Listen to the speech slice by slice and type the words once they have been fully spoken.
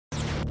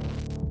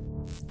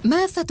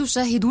ما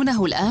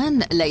ستشاهدونه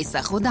الآن ليس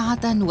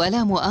خدعة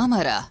ولا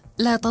مؤامرة.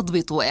 لا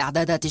تضبط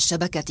إعدادات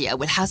الشبكة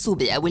أو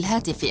الحاسوب أو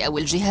الهاتف أو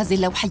الجهاز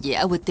اللوحي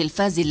أو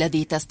التلفاز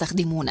الذي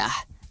تستخدمونه.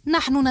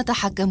 نحن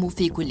نتحكم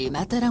في كل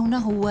ما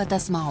ترونه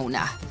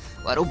وتسمعونه،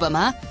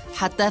 وربما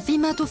حتى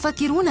فيما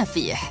تفكرون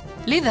فيه.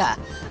 لذا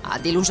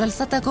عدلوا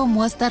جلستكم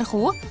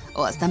واسترخوا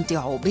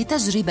واستمتعوا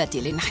بتجربة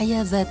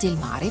الانحيازات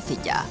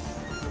المعرفية.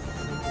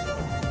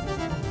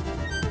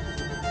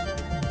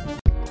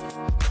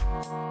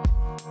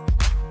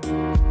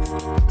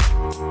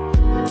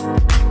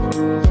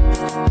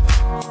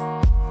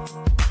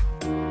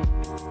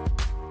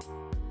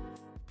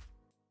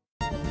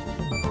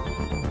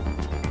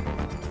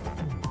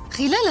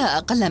 خلال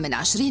أقل من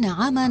 20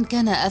 عاماً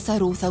كان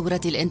أثر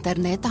ثورة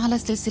الإنترنت على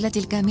السلسلة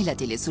الكاملة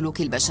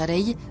للسلوك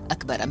البشري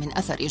أكبر من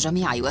أثر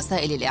جميع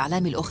وسائل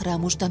الإعلام الأخرى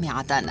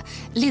مجتمعة،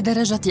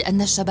 لدرجة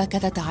أن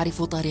الشبكة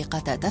تعرف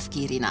طريقة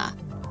تفكيرنا.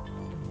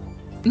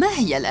 ما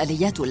هي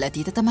الآليات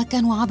التي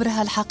تتمكن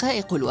عبرها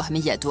الحقائق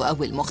الوهمية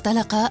أو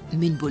المختلقة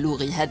من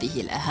بلوغ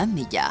هذه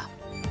الأهمية؟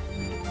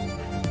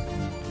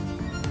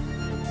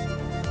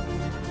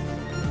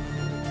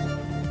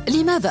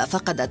 لماذا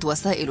فقدت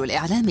وسائل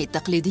الإعلام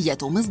التقليدية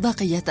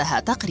مصداقيتها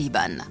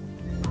تقريباً؟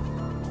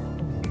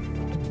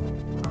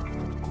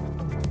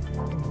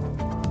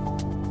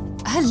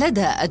 هل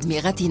لدى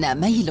أدمغتنا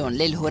ميل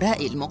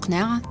للهراء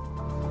المقنع؟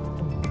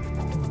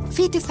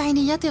 في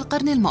تسعينيات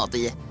القرن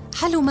الماضي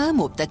حلم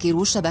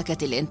مبتكرو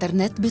شبكة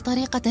الإنترنت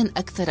بطريقة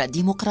أكثر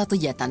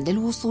ديمقراطية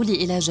للوصول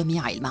إلى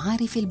جميع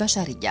المعارف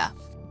البشرية.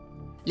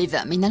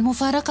 لذا من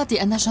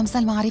المفارقة أن شمس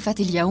المعرفة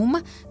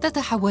اليوم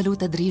تتحول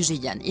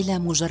تدريجياً إلى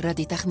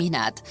مجرد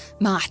تخمينات،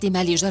 مع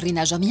احتمال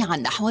جرنا جميعاً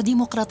نحو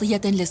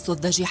ديمقراطية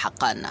للسذج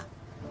حقاً.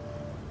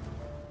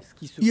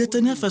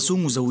 يتنافس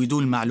مزودو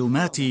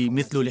المعلومات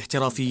مثل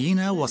الاحترافيين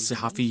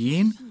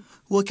والصحفيين،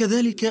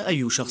 وكذلك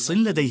أي شخص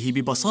لديه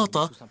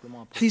ببساطة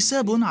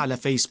حساب على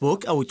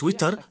فيسبوك أو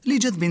تويتر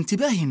لجذب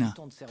انتباهنا.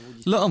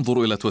 لا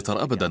أنظر إلى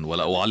تويتر أبداً،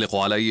 ولا أعلق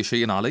على أي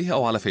شيء عليه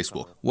أو على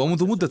فيسبوك،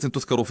 ومنذ مدة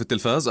تذكر في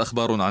التلفاز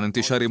أخبار عن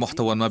انتشار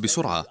محتوى ما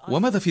بسرعة.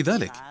 وماذا في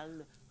ذلك؟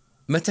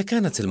 متى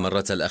كانت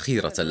المرة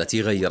الأخيرة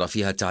التي غير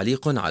فيها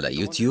تعليق على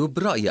يوتيوب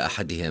رأي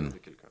أحدهم؟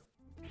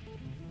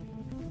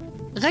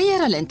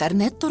 غير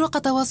الإنترنت طرق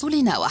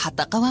تواصلنا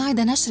وحتى قواعد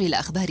نشر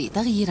الأخبار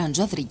تغييراً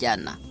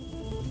جذرياً.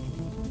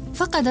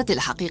 فقدت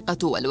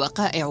الحقيقة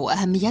والوقائع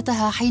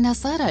أهميتها حين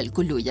صار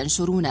الكل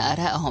ينشرون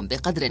آراءهم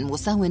بقدر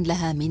مساو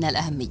لها من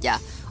الأهمية،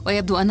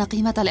 ويبدو أن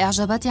قيمة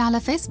الإعجابات على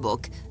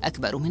فيسبوك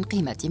أكبر من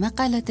قيمة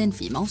مقالة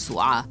في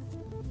موسوعة.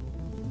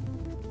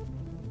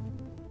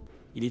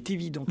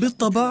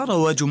 بالطبع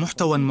رواج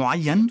محتوى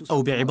معين،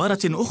 أو بعبارة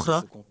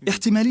أخرى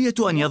احتمالية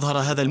أن يظهر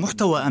هذا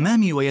المحتوى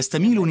أمامي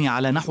ويستميلني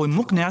على نحو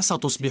مقنع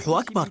ستصبح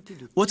أكبر،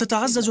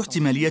 وتتعزز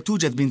احتمالية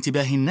جذب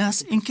انتباه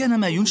الناس إن كان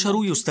ما ينشر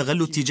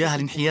يستغل اتجاه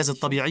الانحياز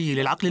الطبيعي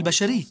للعقل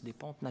البشري.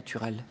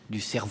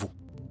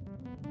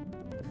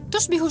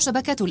 تشبه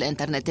شبكات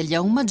الإنترنت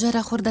اليوم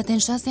متجر خردة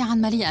شاسعاً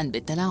مليئاً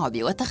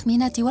بالتلاعب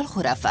والتخمينات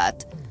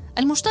والخرافات.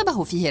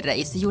 المشتبه فيه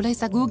الرئيسي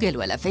ليس جوجل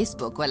ولا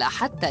فيسبوك ولا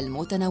حتى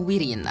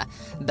المتنورين،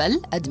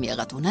 بل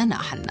أدمغتنا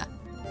نحن.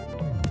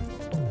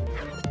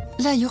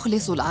 لا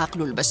يخلص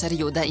العقل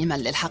البشري دائماً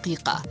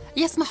للحقيقة،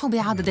 يسمح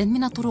بعدد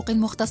من الطرق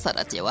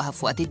المختصرة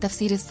وهفوات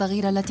التفسير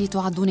الصغيرة التي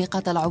تعد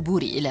نقاط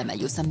العبور إلى ما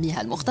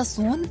يسميها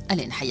المختصون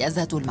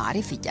الانحيازات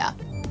المعرفية.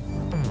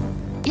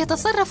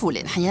 يتصرف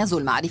الانحياز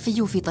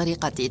المعرفي في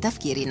طريقة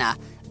تفكيرنا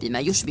بما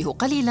يشبه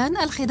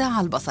قليلاً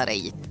الخداع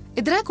البصري.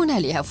 إدراكنا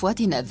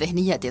لهفواتنا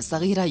الذهنية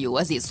الصغيرة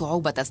يوازي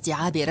صعوبة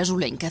استيعاب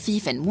رجل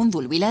كفيف منذ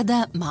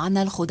الولادة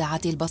معنى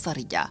الخدعة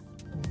البصرية.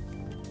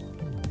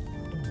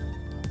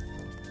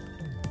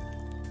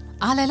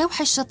 على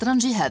لوح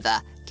الشطرنج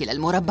هذا كلا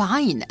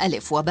المربعين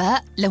ألف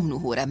وباء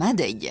لونه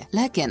رمادي،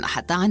 لكن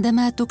حتى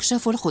عندما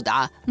تكشف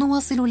الخدعة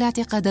نواصل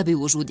الاعتقاد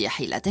بوجود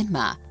حيلة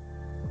ما.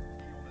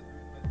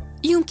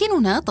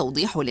 يمكننا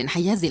توضيح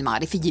الانحياز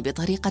المعرفي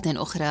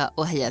بطريقة أخرى،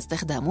 وهي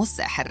استخدام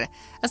السحر.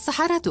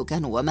 السحرة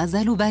كانوا وما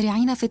زالوا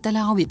بارعين في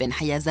التلاعب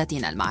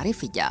بانحيازاتنا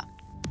المعرفية.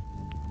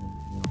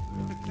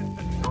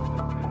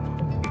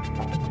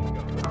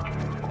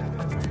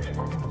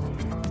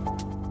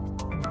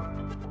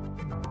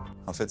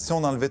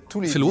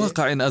 في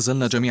الواقع إن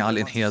أزلنا جميع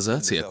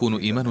الانحيازات سيكون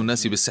إيمان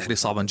الناس بالسحر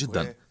صعبا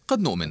جدا.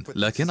 قد نؤمن،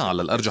 لكن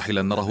على الأرجح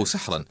لن نره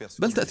سحرا،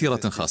 بل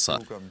تأثيرات خاصة.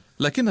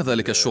 لكن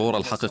ذلك الشعور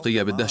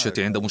الحقيقي بالدهشة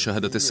عند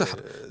مشاهدة السحر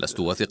لست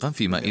واثقا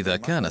فيما إذا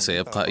كان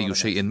سيبقى أي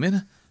شيء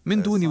منه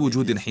من دون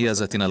وجود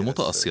انحيازاتنا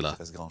المتأصلة.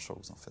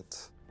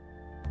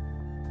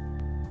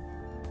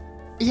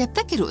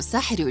 يبتكر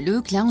الساحر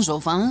لوك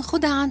لانجوفان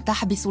خدعاً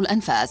تحبس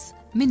الأنفاس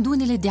من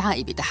دون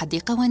الادعاء بتحدي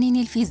قوانين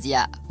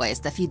الفيزياء،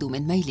 ويستفيد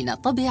من ميلنا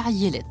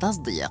الطبيعي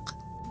للتصديق.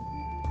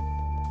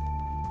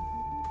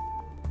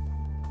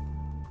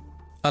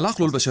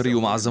 العقل البشري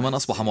مع الزمن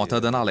أصبح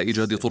معتادا على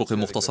إيجاد طرق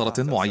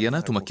مختصرة معينة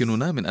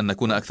تمكننا من أن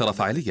نكون أكثر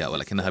فاعلية،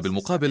 ولكنها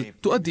بالمقابل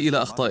تؤدي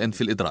إلى أخطاء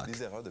في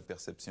الإدراك.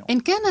 إن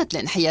كانت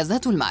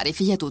الانحيازات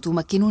المعرفية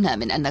تمكننا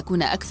من أن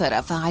نكون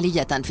أكثر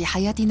فاعلية في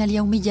حياتنا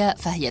اليومية،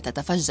 فهي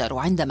تتفجر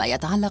عندما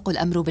يتعلق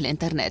الأمر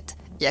بالإنترنت.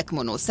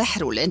 يكمن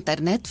سحر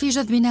الإنترنت في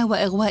جذبنا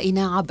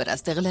وإغوائنا عبر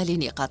استغلال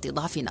نقاط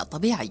ضعفنا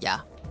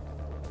الطبيعية.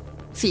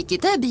 في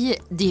كتاب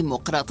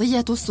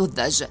ديمقراطية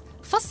السذج،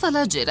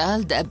 فصل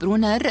جيرالد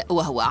برونر،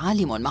 وهو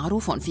عالم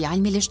معروف في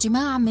علم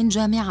الاجتماع من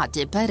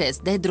جامعة باريس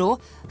ديدرو،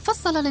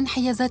 فصل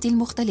الانحيازات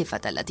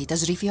المختلفة التي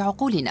تجري في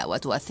عقولنا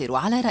وتؤثر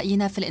على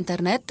رأينا في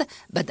الإنترنت،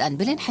 بدءاً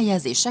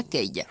بالانحياز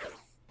الشكي.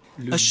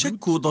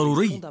 الشك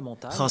ضروري،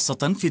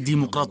 خاصة في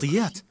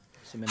الديمقراطيات،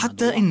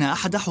 حتى إن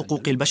أحد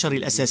حقوق البشر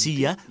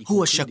الأساسية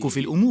هو الشك في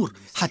الأمور،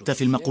 حتى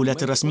في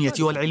المقولات الرسمية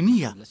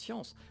والعلمية.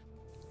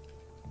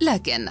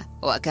 لكن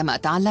وكما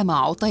تعلم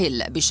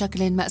عطيل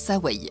بشكل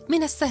مأساوي،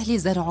 من السهل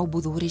زرع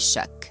بذور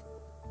الشك.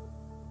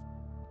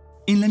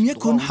 إن لم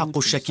يكن حق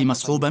الشك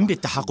مصحوباً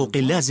بالتحقق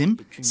اللازم،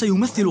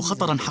 سيمثل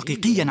خطراً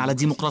حقيقياً على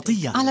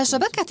الديمقراطية. على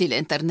شبكة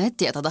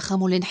الإنترنت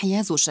يتضخم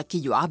الانحياز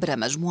الشكي عبر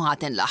مجموعة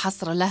لا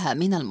حصر لها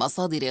من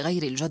المصادر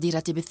غير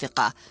الجديرة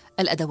بالثقة.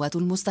 الأدوات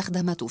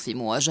المستخدمة في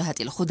مواجهة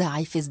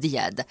الخداع في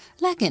ازدياد،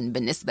 لكن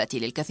بالنسبة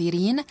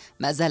للكثيرين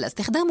ما زال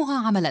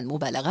استخدامها عملاً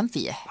مبالغاً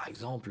فيه.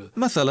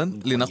 مثلاً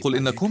لنقل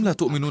إنكم لا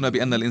تؤمنون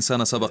بأن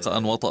الإنسان سبق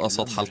أن وطأ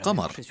سطح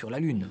القمر.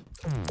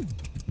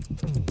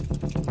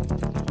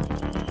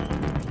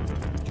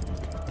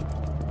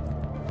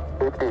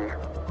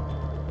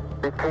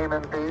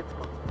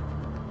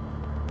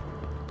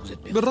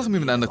 بالرغم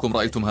من أنكم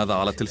رأيتم هذا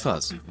على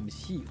التلفاز.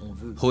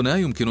 هنا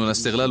يمكننا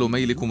استغلال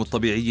ميلكم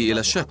الطبيعي إلى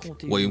الشك،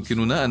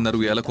 ويمكننا أن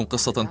نروي لكم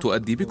قصة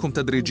تؤدي بكم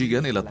تدريجياً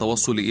إلى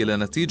التوصل إلى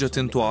نتيجة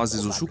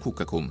تعزز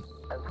شكوككم.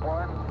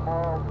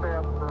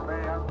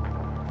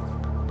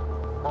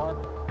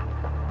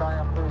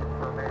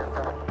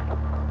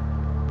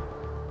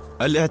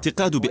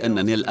 الاعتقاد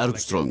بأن نيل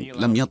أرمسترونغ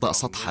لم يطأ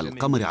سطح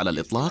القمر على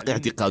الإطلاق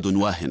اعتقاد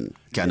واهٍ.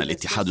 كان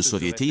الاتحاد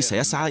السوفيتي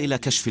سيسعى إلى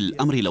كشف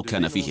الأمر لو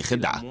كان فيه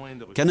خدعة.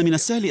 كان من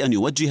السهل أن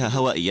يوجه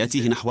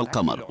هوائياته نحو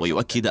القمر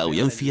ويؤكد أو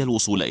ينفي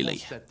الوصول إليه.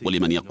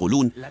 ولمن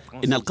يقولون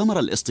إن القمر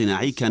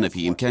الاصطناعي كان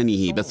في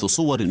إمكانه بث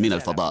صور من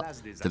الفضاء،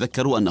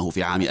 تذكروا أنه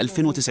في عام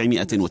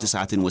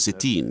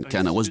 1969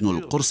 كان وزن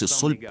القرص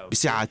الصلب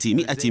بسعة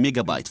 100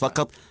 ميجا بايت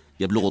فقط،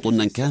 يبلغ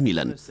طنا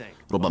كاملا.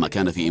 ربما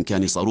كان في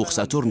إمكان صاروخ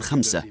ساتورن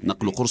 5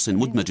 نقل قرص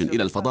مدمج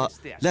إلى الفضاء،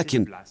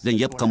 لكن لن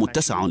يبقى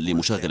متسع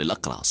لمشغل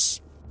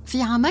الأقراص.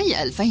 في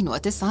عامي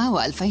 2009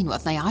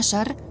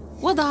 و2012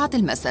 وضعت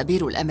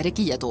المسابير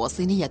الأمريكية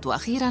والصينية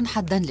أخيراً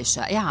حداً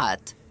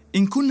للشائعات.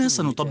 إن كنا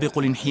سنطبق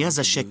الانحياز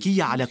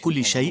الشكي على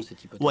كل شيء،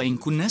 وإن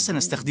كنا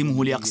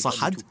سنستخدمه لأقصى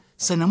حد،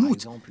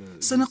 سنموت.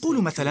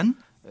 سنقول مثلاً: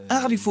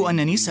 أعرف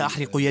أنني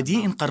سأحرق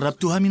يدي إن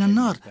قربتها من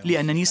النار،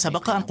 لأنني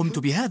سبق أن قمت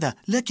بهذا،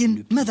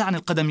 لكن ماذا عن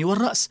القدم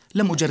والرأس؟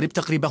 لم أجرب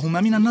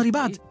تقريبهما من النار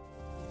بعد.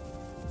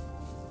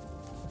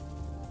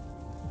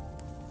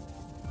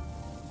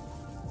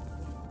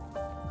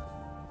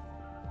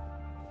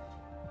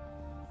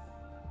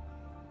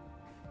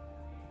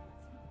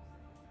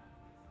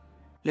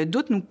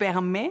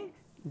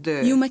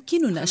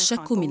 يمكننا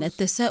الشك من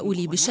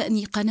التساؤل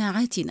بشأن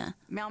قناعاتنا،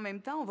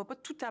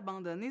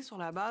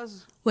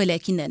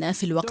 ولكننا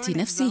في الوقت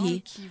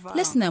نفسه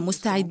لسنا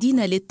مستعدين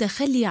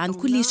للتخلي عن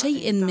كل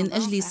شيء من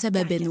أجل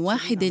سبب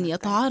واحد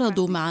يتعارض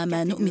مع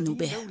ما نؤمن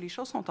به.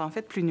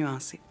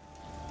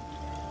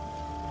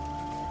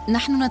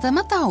 نحن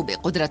نتمتع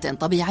بقدرة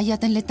طبيعية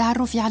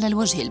للتعرف على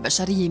الوجه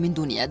البشري من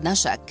دون أدنى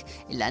شك،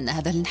 إلا أن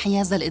هذا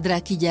الانحياز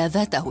الإدراكي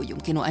ذاته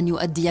يمكن أن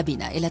يؤدي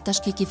بنا إلى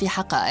التشكيك في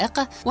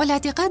حقائق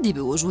والاعتقاد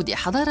بوجود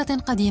حضارة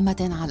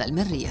قديمة على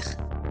المريخ.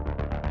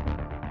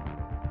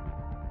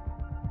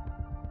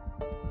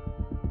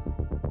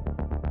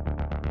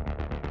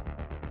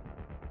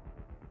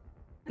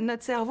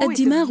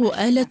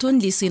 الدماغ آلة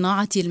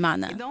لصناعة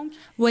المعنى،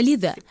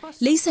 ولذا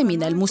ليس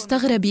من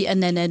المستغرب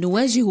أننا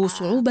نواجه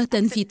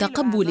صعوبة في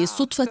تقبل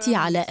الصدفة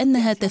على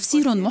أنها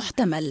تفسير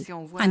محتمل.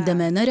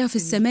 عندما نرى في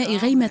السماء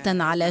غيمة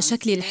على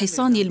شكل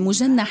الحصان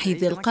المجنح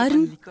ذي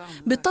القرن،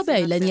 بالطبع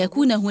لن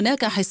يكون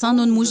هناك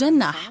حصان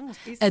مجنح.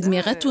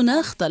 أدمغتنا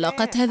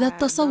اختلقت هذا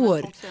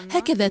التصور.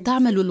 هكذا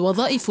تعمل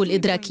الوظائف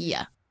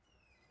الإدراكية.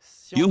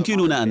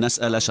 يمكننا أن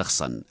نسأل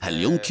شخصاً: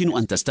 هل يمكن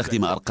أن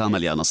تستخدم أرقام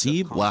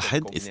اليانصيب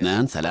 1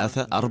 2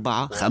 3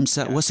 4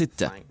 5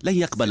 و6؟ لن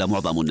يقبل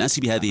معظم الناس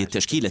بهذه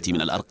التشكيلة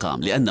من الأرقام،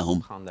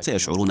 لأنهم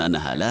سيشعرون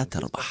أنها لا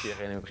تربح.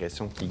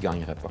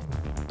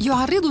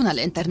 يعرضنا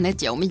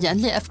الإنترنت يومياً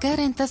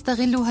لأفكار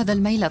تستغل هذا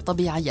الميل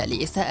الطبيعي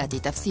لإساءة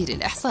تفسير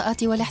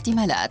الإحصاءات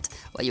والاحتمالات،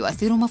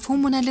 ويؤثر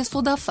مفهومنا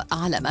للصدف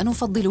على ما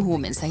نفضله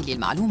من سيل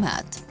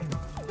المعلومات.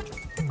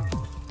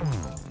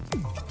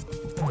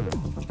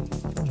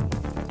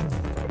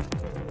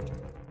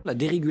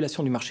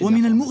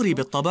 ومن المغري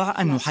بالطبع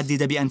أن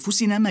نحدد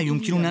بأنفسنا ما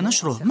يمكننا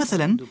نشره.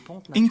 مثلا،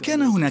 إن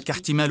كان هناك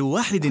احتمال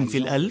 1 في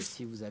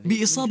 1000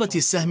 بإصابة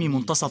السهم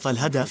منتصف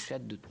الهدف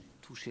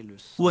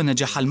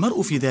ونجح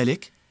المرء في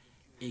ذلك،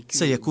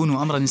 سيكون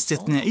أمرا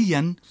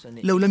استثنائيا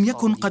لو لم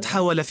يكن قد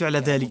حاول فعل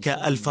ذلك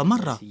 1000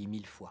 مرة.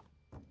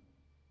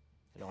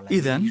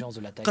 إذن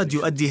قد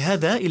يؤدي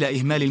هذا إلى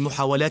إهمال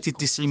المحاولات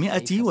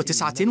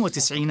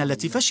 999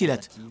 التي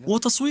فشلت،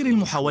 وتصوير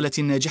المحاولة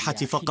الناجحة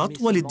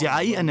فقط،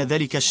 والادعاء أن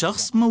ذلك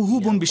الشخص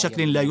موهوب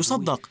بشكل لا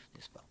يصدق.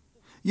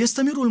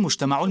 يستمر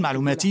المجتمع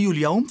المعلوماتي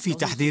اليوم في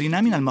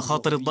تحذيرنا من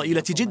المخاطر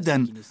الضئيلة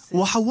جدا،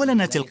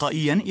 وحولنا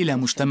تلقائيا إلى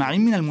مجتمع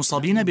من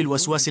المصابين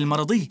بالوسواس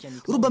المرضي.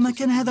 ربما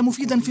كان هذا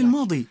مفيدا في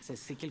الماضي،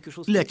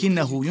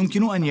 لكنه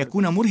يمكن أن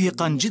يكون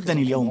مرهقا جدا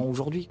اليوم.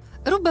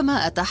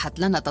 ربما أتاحت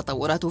لنا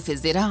التطورات في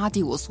الزراعة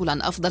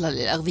وصولا أفضل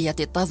للأغذية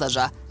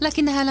الطازجة،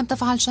 لكنها لم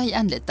تفعل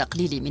شيئا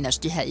للتقليل من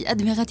اشتهاء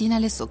أدمغتنا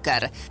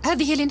للسكر.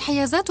 هذه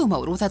الانحيازات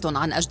موروثة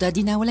عن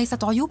أجدادنا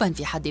وليست عيوبا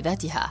في حد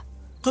ذاتها.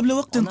 قبل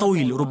وقت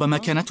طويل ربما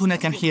كانت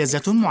هناك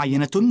انحيازات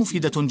معينة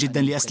مفيدة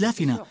جدا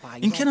لأسلافنا.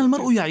 إن كان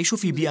المرء يعيش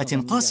في بيئة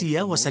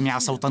قاسية وسمع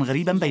صوتا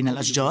غريبا بين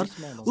الأشجار،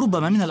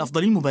 ربما من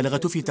الأفضل المبالغة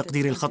في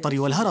تقدير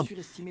الخطر والهرب.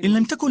 إن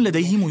لم تكن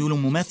لديه ميول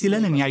مماثلة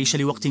لن يعيش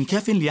لوقت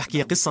كاف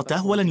ليحكي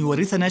قصته ولن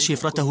يورثنا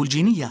شفرته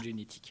الجينية.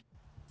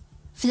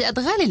 في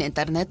أدغال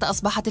الإنترنت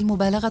أصبحت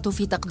المبالغة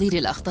في تقدير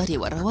الأخطار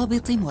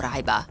والروابط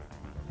مرعبة.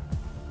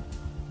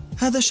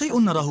 هذا شيء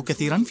نراه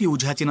كثيرا في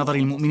وجهة نظر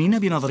المؤمنين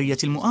بنظرية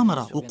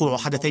المؤامرة. وقوع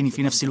حدثين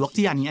في نفس الوقت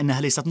يعني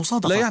أنها ليست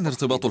مصادفة. لا يعني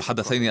ارتباط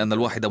الحدثين أن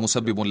الواحد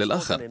مسبب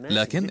للآخر،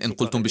 لكن إن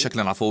قلتم بشكل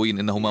عفوي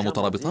إنهما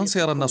مترابطان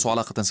سيرى الناس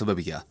علاقة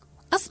سببية.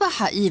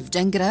 أصبح إيف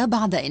جنجرا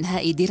بعد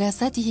إنهاء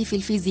دراساته في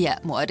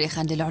الفيزياء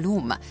مؤرخاً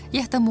للعلوم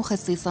يهتم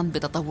خصيصاً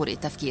بتطور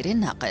التفكير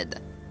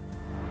الناقد.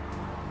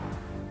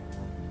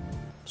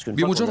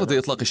 بمجرد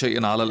إطلاق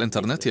شيء على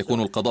الإنترنت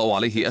يكون القضاء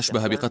عليه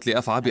أشبه بقتل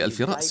أفعى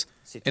ب1000 رأس.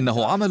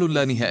 إنه عمل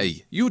لا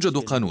نهائي. يوجد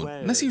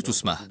قانون نسيت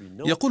اسمه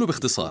يقول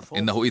باختصار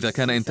إنه إذا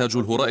كان إنتاج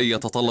الهراء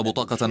يتطلب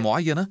طاقة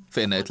معينة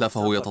فإن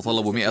إتلافه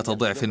يتطلب 100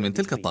 ضعف من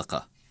تلك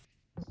الطاقة.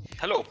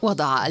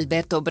 وضع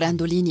ألبرتو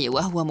براندوليني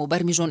وهو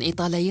مبرمج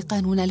إيطالي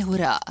قانون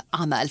الهراء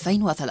عام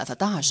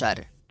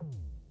 2013.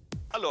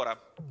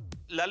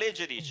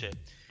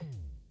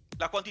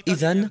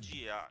 إذن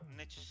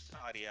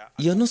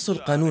ينص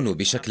القانون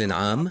بشكل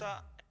عام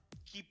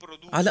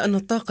على أن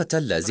الطاقة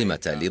اللازمة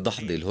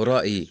لدحض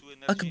الهراء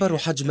أكبر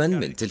حجماً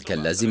من تلك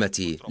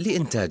اللازمة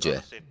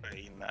لإنتاجه.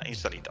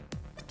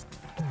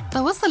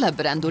 توصل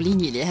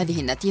براندوليني لهذه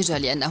النتيجة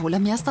لأنه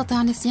لم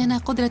يستطع نسيان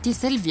قدرة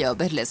سيلفيو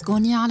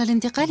بيرلسكوني على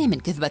الانتقال من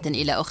كذبة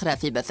إلى أخرى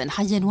في بث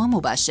حي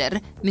ومباشر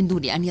من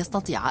دون أن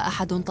يستطيع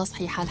أحد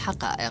تصحيح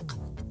الحقائق.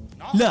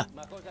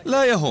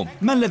 لا يهم.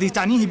 ما الذي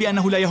تعنيه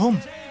بأنه لا يهم؟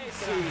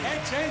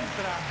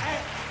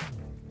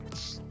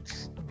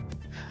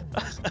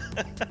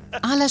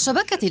 على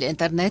شبكة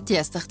الإنترنت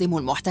يستخدم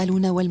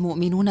المحتالون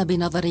والمؤمنون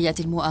بنظرية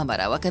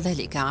المؤامرة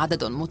وكذلك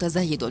عدد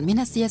متزايد من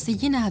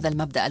السياسيين هذا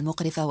المبدأ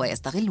المقرف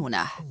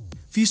ويستغلونه.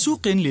 في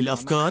سوق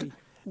للأفكار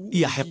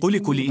يحق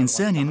لكل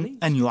إنسان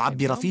أن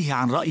يعبر فيه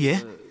عن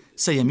رأيه.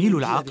 سيميل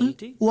العقل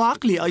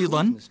وعقلي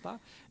أيضا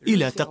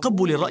إلى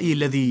تقبل الرأي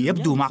الذي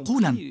يبدو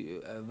معقولا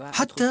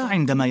حتى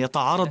عندما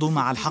يتعارض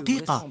مع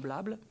الحقيقة.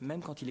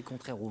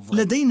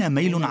 لدينا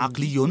ميل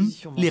عقلي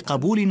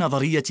لقبول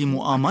نظرية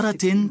مؤامرة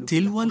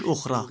تلو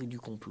الأخرى.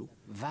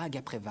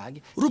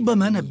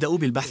 ربما نبدأ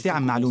بالبحث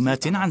عن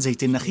معلومات عن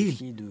زيت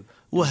النخيل،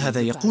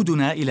 وهذا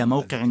يقودنا إلى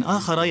موقع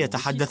آخر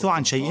يتحدث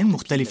عن شيء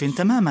مختلف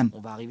تماما،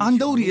 عن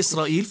دور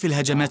إسرائيل في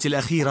الهجمات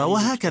الأخيرة،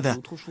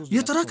 وهكذا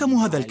يتراكم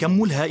هذا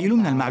الكم الهائل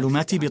من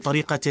المعلومات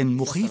بطريقة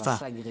مخيفة.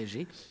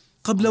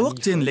 قبل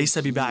وقت ليس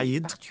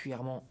ببعيد،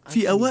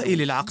 في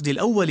أوائل العقد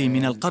الأول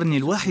من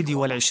القرن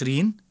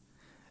 21،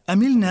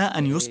 أملنا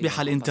أن يصبح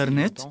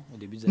الإنترنت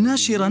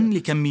ناشراً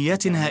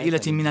لكميات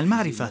هائلة من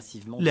المعرفة،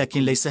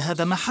 لكن ليس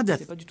هذا ما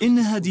حدث.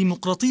 إنها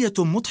ديمقراطية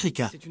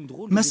مضحكة،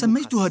 ما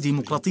سميتها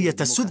ديمقراطية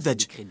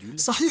السذج.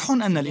 صحيح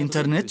أن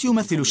الإنترنت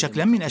يمثل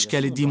شكلاً من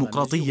أشكال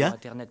الديمقراطية،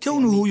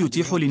 كونه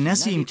يتيح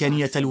للناس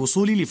إمكانية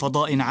الوصول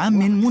لفضاء عام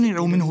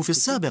منعوا منه في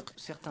السابق،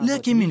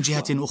 لكن من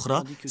جهة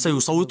أخرى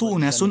سيصوت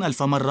أناس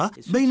 1000 مرة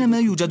بينما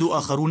يوجد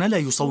آخرون لا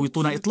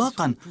يصوتون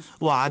إطلاقاً،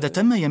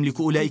 وعادة ما يملك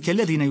أولئك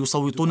الذين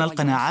يصوتون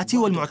القناعات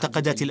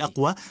والمعتقدات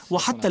الأقوى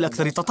وحتى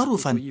الأكثر تطرفاً.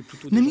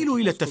 نميل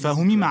إلى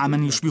التفاهم مع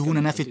من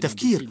يشبهوننا في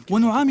التفكير،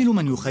 ونعامل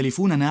من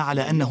يخالفوننا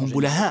على أنهم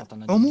بلهاء.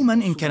 عموماً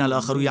إن كان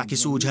الآخر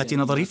يعكس وجهة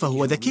نظري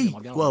فهو ذكي،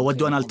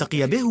 وأود أن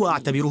ألتقي به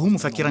وأعتبره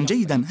مفكراً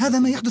جيداً. هذا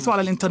ما يحدث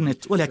على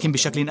الإنترنت، ولكن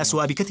بشكل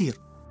أسوأ بكثير.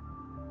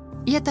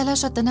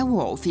 يتلاشى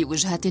التنوع في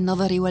وجهات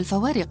النظر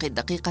والفوارق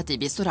الدقيقة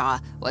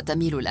بسرعة،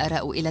 وتميل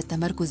الآراء إلى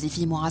التمركز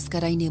في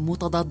معسكرين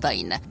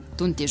متضادين.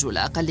 تنتج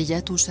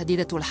الأقليات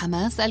شديدة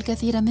الحماس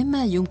الكثير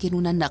مما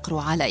يمكننا النقر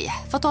عليه،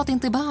 فتعطي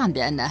انطباعاً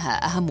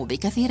بأنها أهم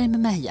بكثير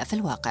مما هي في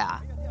الواقع.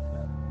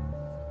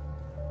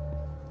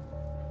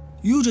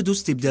 يوجد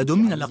استبداد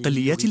من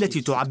الأقليات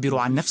التي تعبر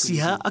عن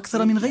نفسها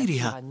أكثر من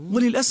غيرها،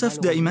 وللأسف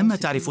دائما ما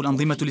تعرف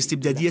الأنظمة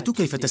الاستبدادية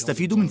كيف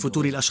تستفيد من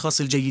فتور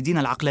الأشخاص الجيدين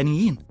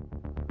العقلانيين.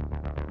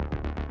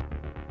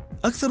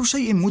 أكثر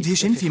شيء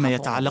مدهش فيما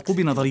يتعلق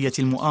بنظرية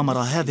المؤامرة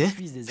هذه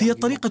هي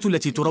الطريقة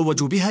التي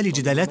تروج بها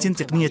لجدالات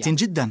تقنية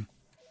جدا.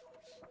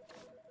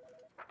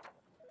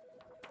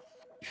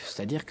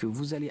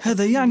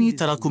 هذا يعني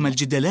تراكم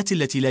الجدالات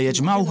التي لا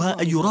يجمعها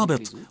أي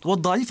رابط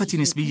والضعيفة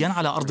نسبيا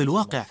على أرض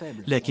الواقع،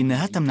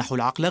 لكنها تمنح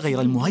العقل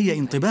غير المهيئ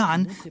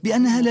انطباعا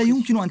بأنها لا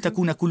يمكن أن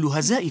تكون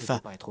كلها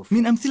زائفة.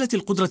 من أمثلة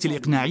القدرة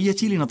الإقناعية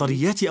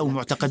لنظريات أو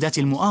معتقدات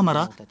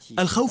المؤامرة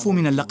الخوف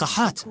من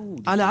اللقاحات،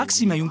 على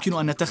عكس ما يمكن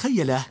أن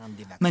نتخيله.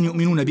 من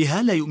يؤمنون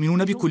بها لا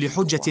يؤمنون بكل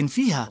حجة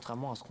فيها،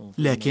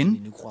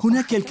 لكن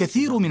هناك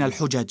الكثير من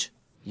الحجج.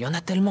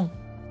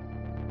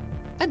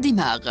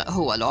 الدماغ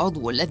هو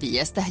العضو الذي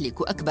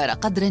يستهلك أكبر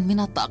قدر من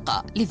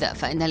الطاقة، لذا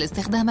فإن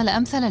الاستخدام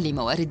الأمثل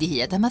لموارده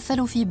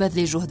يتمثل في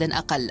بذل جهد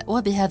أقل،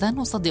 وبهذا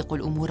نصدق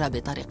الأمور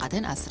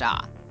بطريقة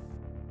أسرع.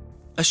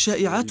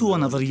 الشائعات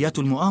ونظريات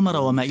المؤامرة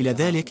وما إلى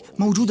ذلك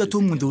موجودة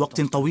منذ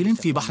وقت طويل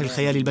في بحر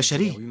الخيال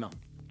البشري.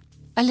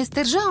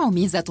 الاسترجاع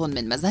ميزة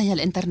من مزايا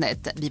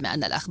الإنترنت، بما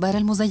أن الأخبار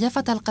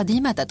المزيفة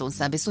القديمة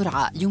تنسى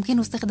بسرعة يمكن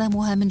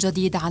استخدامها من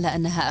جديد على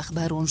أنها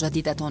أخبار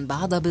جديدة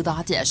بعد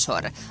بضعة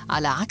أشهر،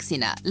 على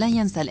عكسنا لا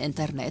ينسى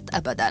الإنترنت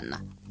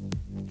أبداً.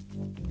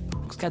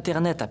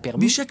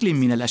 بشكل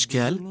من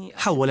الأشكال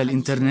حول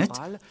الإنترنت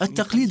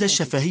التقليد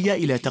الشفهي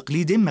إلى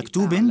تقليد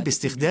مكتوب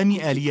باستخدام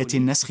آلية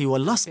النسخ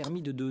واللصق،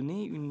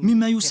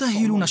 مما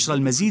يسهل نشر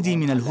المزيد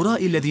من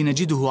الهراء الذي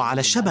نجده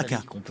على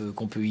الشبكة.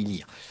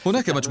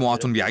 هناك مجموعة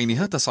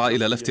بعينها تسعى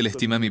إلى لفت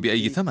الاهتمام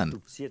بأي ثمن،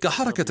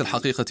 كحركة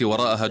الحقيقة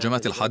وراء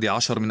هجمات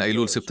 11 من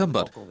أيلول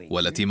سبتمبر،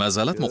 والتي ما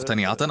زالت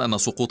مقتنعة أن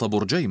سقوط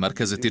برجي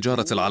مركز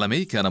التجارة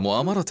العالمي كان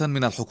مؤامرة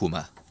من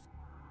الحكومة.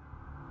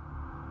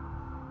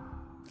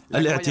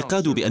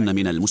 الاعتقاد بأن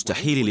من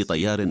المستحيل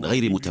لطيار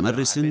غير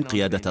متمرس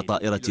قيادة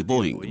طائرة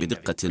بوينغ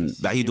بدقة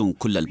بعيد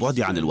كل البعد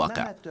عن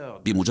الواقع.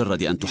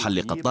 بمجرد أن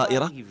تحلق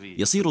الطائرة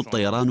يصير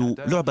الطيران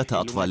لعبة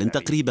أطفال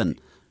تقريبا.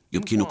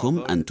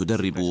 يمكنكم أن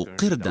تدربوا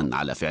قردا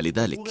على فعل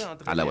ذلك.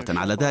 علاوة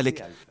على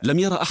ذلك، لم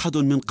يرى أحد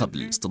من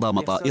قبل اصطدام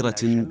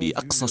طائرة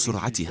بأقصى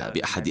سرعتها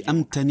بأحد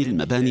أمتن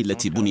المباني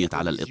التي بنيت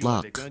على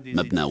الإطلاق،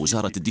 مبنى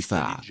وزارة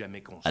الدفاع،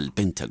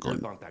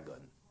 البنتاغون.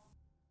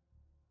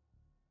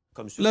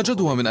 لا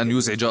جدوى من أن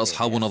يزعج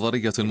أصحاب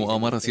نظرية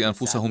المؤامرة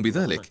أنفسهم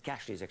بذلك.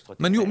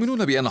 من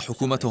يؤمنون بأن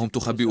حكومتهم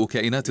تخبئ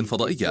كائنات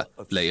فضائية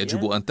لا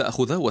يجب أن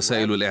تأخذ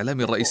وسائل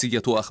الإعلام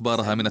الرئيسية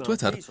أخبارها من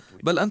تويتر،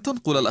 بل أن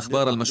تنقل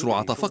الأخبار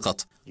المشروعة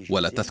فقط،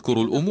 ولا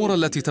تذكر الأمور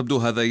التي تبدو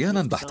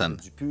هذيانا بحتا.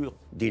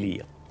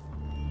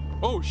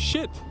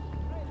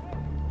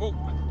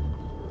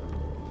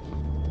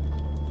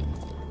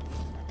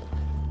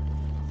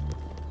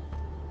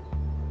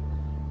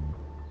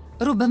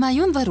 ربما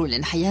ينظر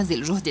لانحياز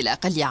الجهد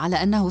الأقل على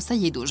أنه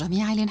سيد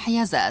جميع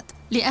الانحيازات،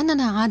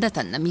 لأننا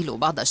عادة نميل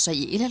بعض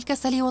الشيء إلى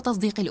الكسل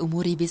وتصديق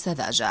الأمور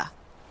بسذاجة.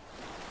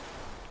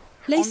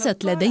 ليست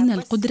لدينا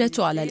القدرة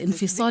على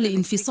الانفصال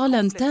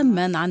انفصالاً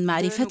تاماً عن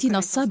معرفتنا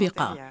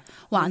السابقة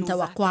وعن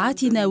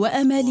توقعاتنا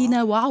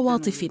وآمالنا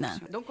وعواطفنا،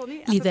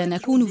 لذا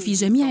نكون في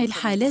جميع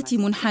الحالات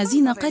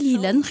منحازين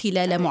قليلاً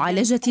خلال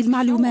معالجة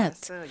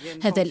المعلومات.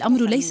 هذا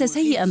الأمر ليس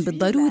سيئاً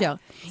بالضرورة،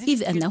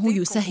 إذ أنه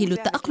يسهل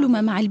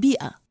التأقلم مع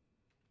البيئة.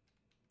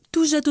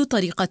 توجد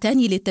طريقتان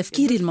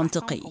للتفكير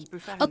المنطقي.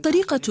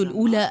 الطريقة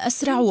الأولى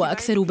أسرع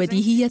وأكثر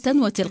بديهية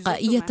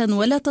وتلقائية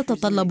ولا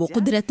تتطلب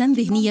قدرة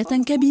ذهنية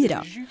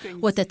كبيرة،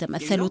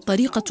 وتتمثل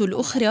الطريقة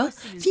الأخرى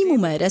في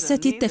ممارسة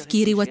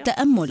التفكير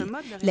والتأمل،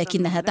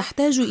 لكنها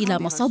تحتاج إلى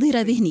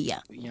مصادر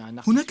ذهنية.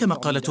 هناك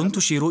مقالة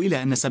تشير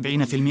إلى أن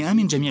 70%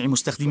 من جميع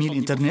مستخدمي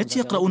الإنترنت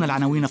يقرؤون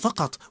العناوين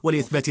فقط،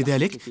 ولإثبات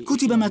ذلك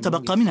كتب ما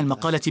تبقى من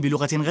المقالة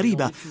بلغة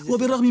غريبة،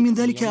 وبالرغم من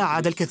ذلك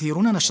أعاد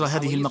الكثيرون نشر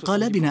هذه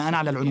المقالة بناء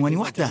على العنوان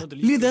وحده.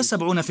 لذا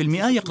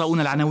 70%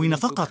 يقرؤون العناوين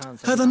فقط.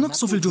 هذا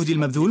النقص في الجهد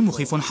المبذول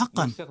مخيف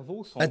حقا.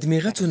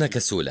 أدمغتنا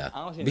كسولة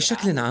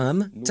بشكل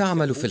عام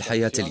تعمل في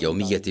الحياة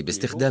اليومية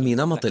باستخدام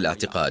نمط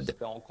الاعتقاد.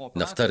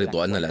 نفترض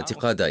أن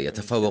الاعتقاد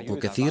يتفوق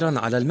كثيرا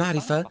على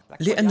المعرفة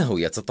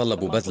لأنه يتطلب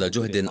بذل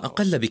جهد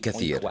أقل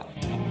بكثير.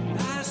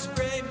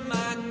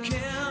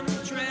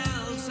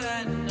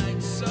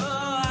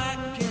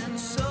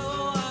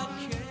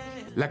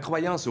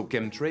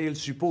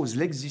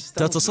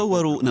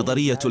 تتصور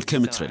نظرية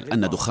الكيمتريل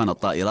أن دخان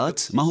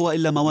الطائرات ما هو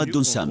إلا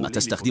مواد سامة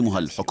تستخدمها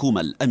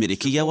الحكومة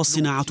الأمريكية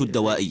والصناعة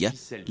الدوائية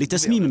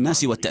لتسميم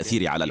الناس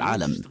والتأثير على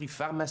العالم.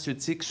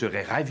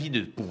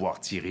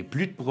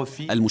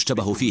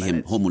 المشتبه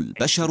فيهم هم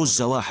البشر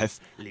الزواحف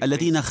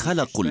الذين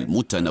خلقوا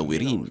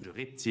المتنورين.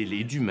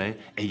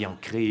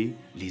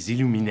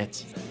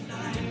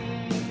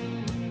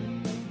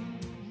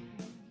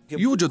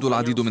 يوجد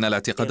العديد من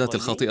الاعتقادات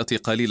الخاطئة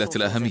قليلة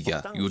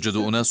الأهمية. يوجد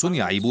أناس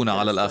يعيبون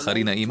على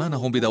الآخرين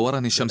إيمانهم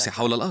بدوران الشمس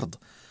حول الأرض.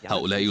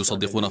 هؤلاء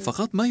يصدقون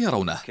فقط ما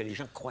يرونه،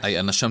 أي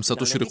أن الشمس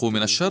تشرق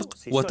من الشرق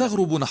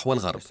وتغرب نحو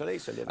الغرب.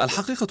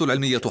 الحقيقة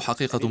العلمية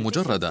حقيقة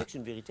مجردة.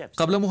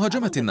 قبل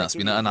مهاجمة الناس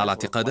بناء على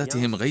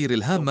اعتقاداتهم غير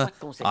الهامة،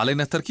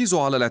 علينا التركيز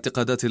على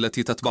الاعتقادات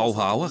التي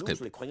تتبعها عواقب.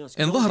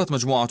 إن ظهرت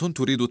مجموعة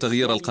تريد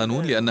تغيير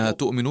القانون لأنها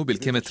تؤمن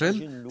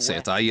بالكيمتريل،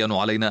 سيتعين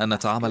علينا أن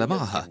نتعامل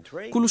معها.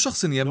 كل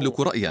شخص يملك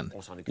رأيا،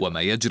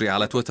 وما يجري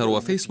على تويتر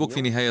وفيسبوك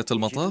في نهاية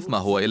المطاف ما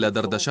هو إلا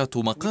دردشات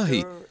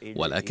مقاهي،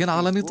 ولكن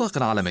على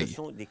نطاق عالمي.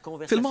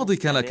 في الماضي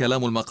كان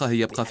كلام المقاهي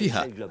يبقى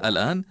فيها،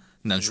 الآن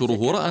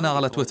ننشره رأنا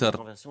على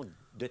تويتر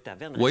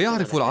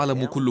ويعرف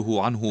العالم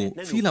كله عنه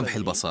في لمح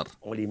البصر.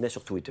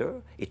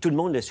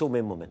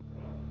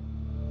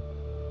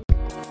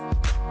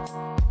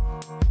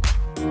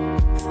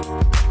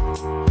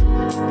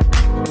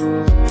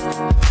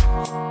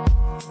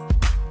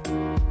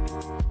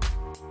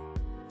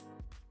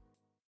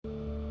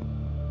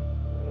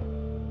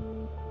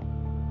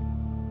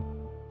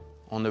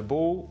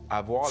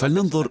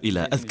 فلننظر إلى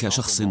أذكى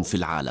شخص في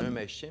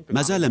العالم.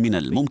 ما زال من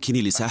الممكن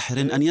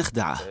لساحر أن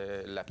يخدعه.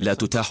 لا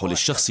تتاح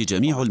للشخص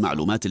جميع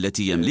المعلومات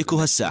التي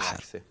يملكها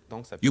الساحر.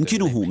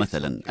 يمكنه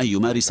مثلا أن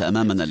يمارس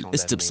أمامنا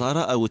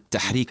الاستبصار أو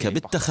التحريك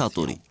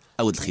بالتخاطر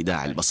أو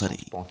الخداع البصري.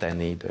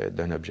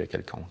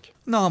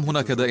 نعم،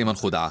 هناك دائما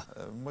خدعة.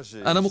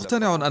 أنا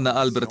مقتنع أن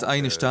ألبرت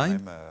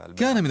أينشتاين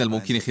كان من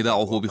الممكن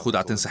خداعه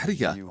بخدعة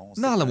سحرية.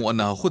 نعلم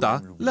أنها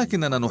خدعة،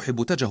 لكننا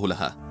نحب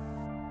تجاهلها.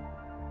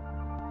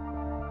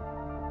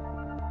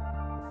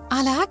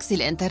 على عكس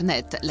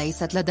الإنترنت،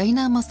 ليست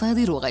لدينا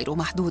مصادر غير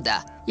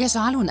محدودة.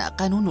 يجعلنا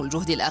قانون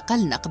الجهد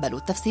الأقل نقبل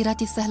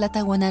التفسيرات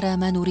السهلة ونرى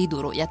ما نريد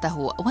رؤيته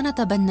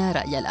ونتبنى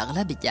رأي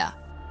الأغلبية.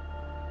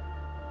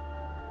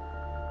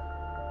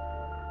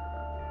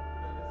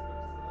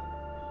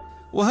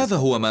 وهذا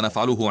هو ما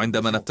نفعله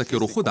عندما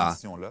نبتكر خدعة.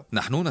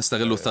 نحن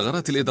نستغل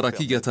الثغرات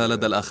الإدراكية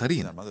لدى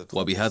الآخرين،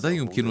 وبهذا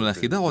يمكننا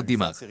خداع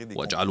الدماغ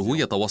واجعله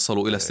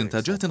يتوصل إلى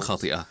استنتاجات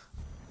خاطئة.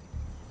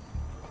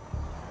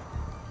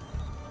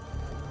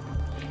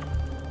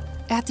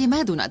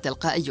 اعتمادنا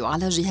التلقائي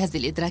على جهاز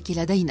الإدراك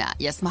لدينا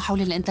يسمح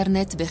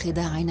للإنترنت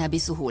بخداعنا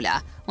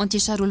بسهولة،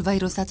 وانتشار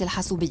الفيروسات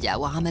الحاسوبية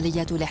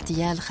وعمليات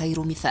الاحتيال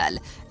خير مثال،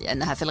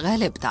 لأنها في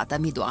الغالب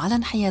تعتمد على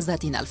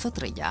انحيازاتنا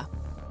الفطرية.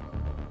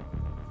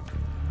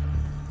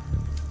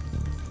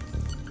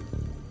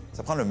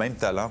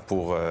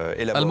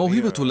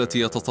 الموهبة التي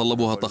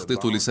يتطلبها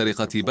التخطيط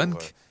لسرقة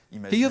بنك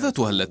هي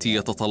ذاتها التي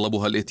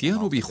يتطلبها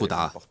الإتيان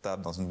بخدعة.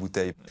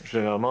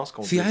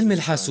 في علم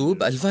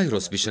الحاسوب،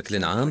 الفيروس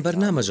بشكل عام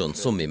برنامج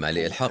صمم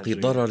لإلحاق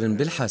ضرر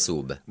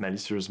بالحاسوب.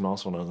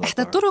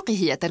 إحدى الطرق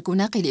هي ترك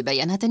ناقل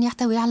بيانات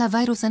يحتوي على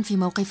فيروس في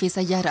موقف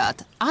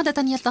سيارات.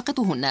 عادة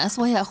يلتقطه الناس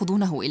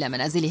ويأخذونه إلى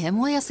منازلهم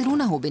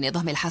ويصلونه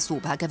بنظام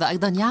الحاسوب. هكذا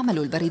أيضا يعمل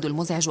البريد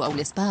المزعج أو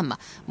السبام.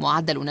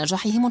 معدل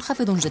نجاحه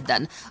منخفض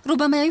جدا،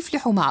 ربما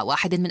يفلح مع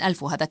 1 من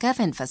 1000، وهذا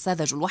كاف،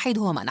 فالساذج الوحيد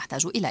هو ما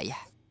نحتاج إليه.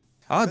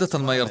 عادة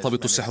ما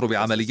يرتبط السحر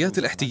بعمليات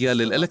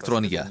الاحتيال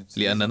الإلكترونية،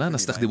 لأننا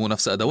نستخدم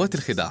نفس أدوات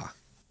الخداع.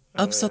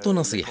 أبسط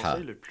نصيحة،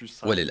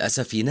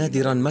 وللأسف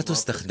نادرا ما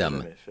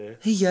تستخدم،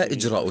 هي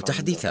إجراء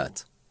تحديثات.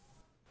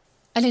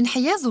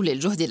 الانحياز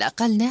للجهد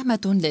الأقل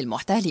نعمة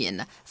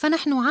للمحتالين،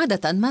 فنحن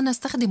عادة ما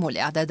نستخدم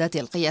الإعدادات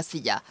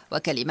القياسية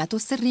وكلمات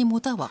السر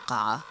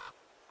متوقعة.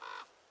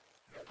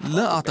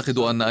 لا أعتقد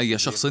أن أي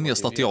شخص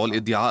يستطيع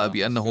الادعاء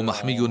بأنه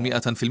محمي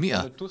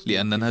 100%،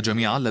 لأننا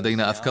جميعا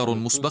لدينا أفكار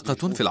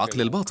مسبقة في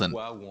العقل الباطن،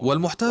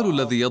 والمحتال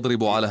الذي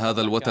يضرب على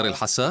هذا الوتر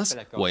الحساس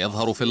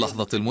ويظهر في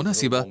اللحظة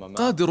المناسبة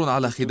قادر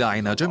على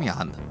خداعنا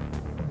جميعا.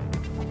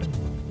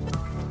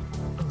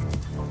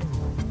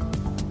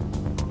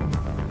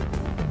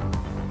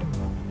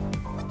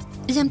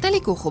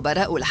 يمتلك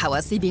خبراء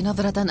الحواسيب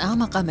نظرة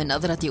أعمق من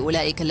نظرة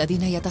أولئك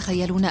الذين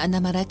يتخيلون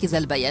أن مراكز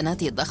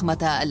البيانات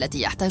الضخمة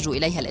التي يحتاج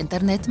إليها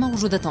الإنترنت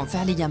موجودة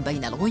فعليا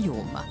بين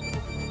الغيوم.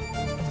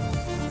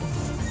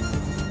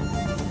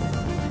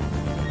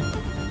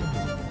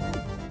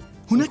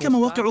 هناك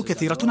مواقع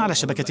كثيرة على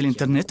شبكة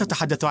الإنترنت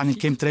تتحدث عن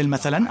الكيمتريل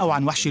مثلا أو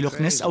عن وحش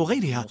لوخ نيس أو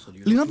غيرها.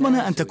 لنضمن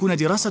أن تكون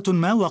دراسة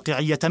ما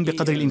واقعية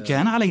بقدر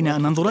الإمكان، علينا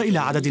أن ننظر إلى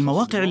عدد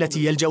المواقع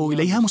التي يلجأ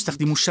إليها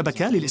مستخدمو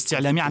الشبكة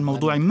للاستعلام عن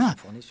موضوع ما.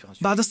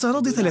 بعد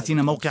استعراض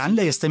 30 موقعا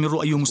لا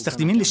يستمر أي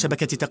مستخدم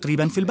للشبكة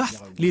تقريبا في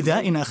البحث. لذا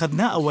إن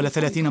أخذنا أول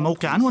 30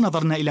 موقعا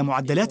ونظرنا إلى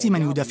معدلات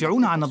من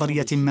يدافعون عن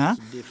نظرية ما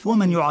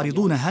ومن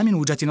يعارضونها من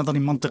وجهة نظر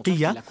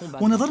منطقية،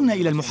 ونظرنا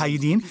إلى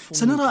المحايدين،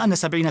 سنرى أن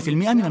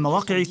 70% من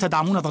المواقع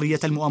تدعم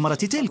نظرية المؤامرة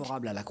تلك.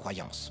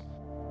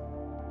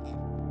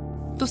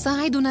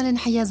 تساعدنا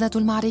الانحيازات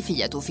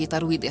المعرفية في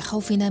ترويض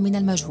خوفنا من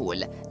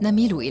المجهول.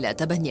 نميل إلى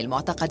تبني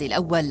المعتقد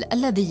الأول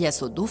الذي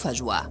يسد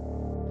فجوة.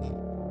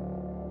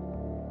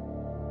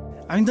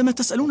 عندما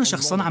تسألون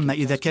شخصاً عما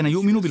إذا كان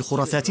يؤمن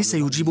بالخرافات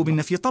سيجيب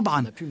بالنفي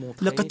طبعاً.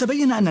 لقد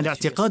تبين أن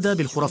الاعتقاد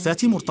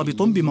بالخرافات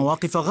مرتبط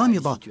بمواقف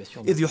غامضة،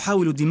 إذ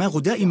يحاول الدماغ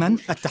دائماً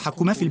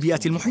التحكم في البيئة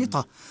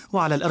المحيطة،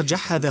 وعلى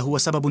الأرجح هذا هو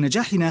سبب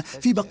نجاحنا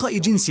في بقاء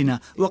جنسنا،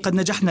 وقد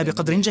نجحنا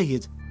بقدر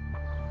جيد.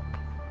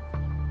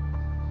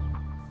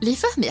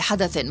 لفهم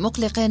حدث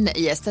مقلق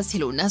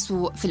يستسهل الناس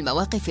في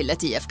المواقف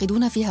التي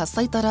يفقدون فيها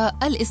السيطرة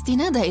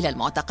الاستناد إلى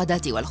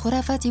المعتقدات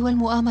والخرافات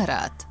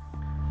والمؤامرات.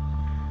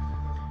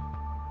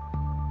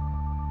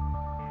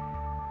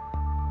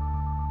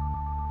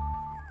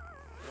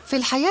 في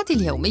الحياة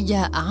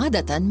اليومية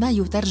عادة ما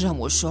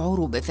يترجم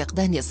الشعور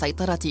بفقدان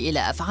السيطرة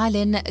إلى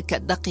أفعال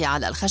كالدق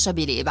على الخشب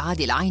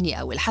لإبعاد العين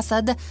أو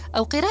الحسد،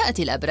 أو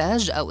قراءة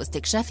الأبراج، أو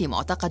استكشاف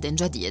معتقد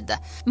جديد.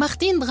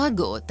 مارتين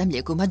دراغو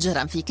تملك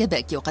متجرا في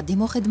كيبيك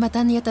يقدم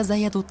خدمة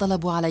يتزايد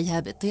الطلب عليها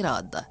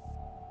باضطراد.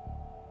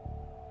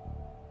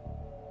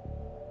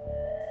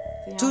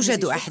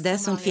 توجد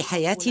أحداث في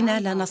حياتنا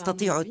لا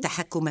نستطيع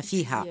التحكم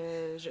فيها،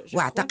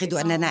 وأعتقد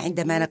أننا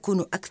عندما نكون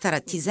أكثر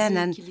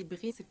اتزاناً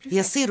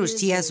يصير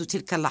اجتياز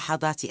تلك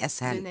اللحظات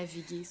أسهل.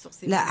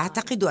 لا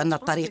أعتقد أن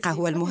الطريق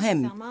هو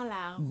المهم،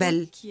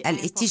 بل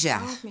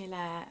الاتجاه.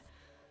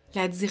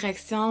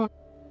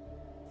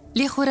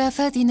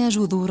 لخرافاتنا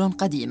جذور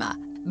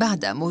قديمة.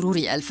 بعد مرور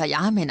 2000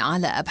 عام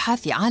على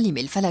أبحاث عالم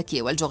الفلك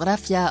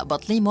والجغرافيا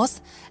بطليموس،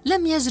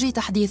 لم يجري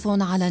تحديث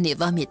على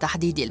نظام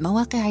تحديد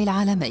المواقع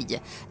العالمي.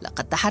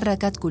 لقد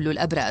تحركت كل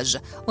الأبراج،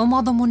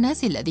 ومعظم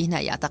الناس الذين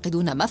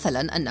يعتقدون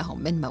مثلاً أنهم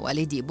من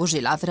مواليد برج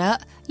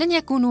العذراء لن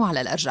يكونوا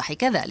على الأرجح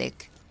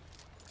كذلك.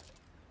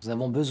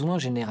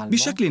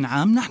 بشكل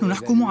عام نحن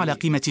نحكم على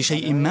قيمة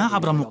شيء ما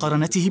عبر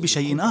مقارنته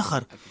بشيء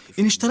آخر.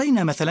 إن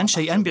اشترينا مثلا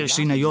شيئا ب20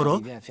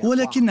 يورو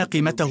ولكن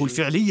قيمته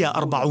الفعلية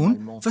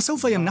 40،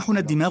 فسوف يمنحنا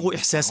الدماغ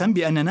إحساسا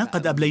بأننا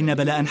قد أبلينا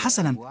بلاء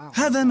حسنا.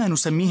 هذا ما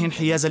نسميه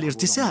انحياز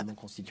الارتساء.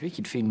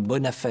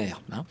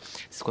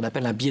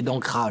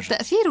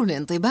 تأثير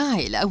الانطباع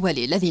الأول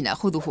الذي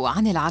نأخذه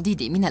عن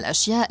العديد من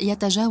الأشياء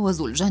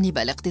يتجاوز الجانب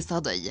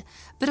الاقتصادي.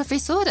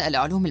 بروفيسور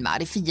العلوم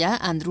المعرفية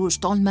أندرو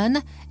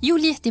شتولمان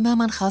يولي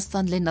اهتماما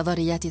خاصا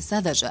للنظريات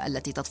الساذجة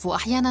التي تطفو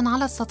أحيانا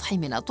على السطح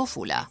من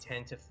الطفولة.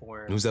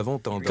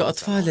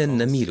 كأطفال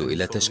نميل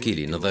إلى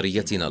تشكيل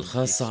نظريتنا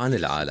الخاصة عن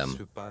العالم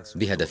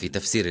بهدف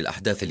تفسير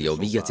الأحداث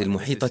اليومية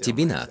المحيطة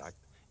بنا،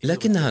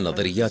 لكنها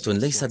نظريات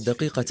ليست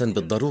دقيقة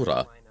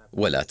بالضرورة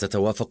ولا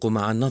تتوافق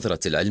مع النظرة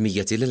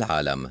العلمية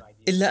للعالم.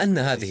 إلا أن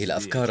هذه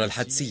الأفكار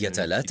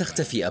الحدسية لا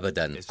تختفي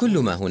أبداً، كل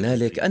ما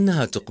هنالك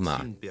أنها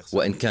تقمع،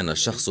 وإن كان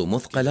الشخص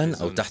مثقلاً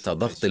أو تحت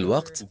ضغط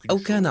الوقت أو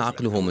كان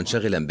عقله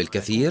منشغلاً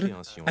بالكثير،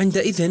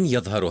 عندئذ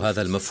يظهر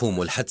هذا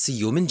المفهوم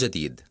الحدسي من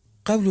جديد.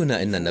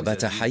 قولنا إن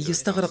النبات حي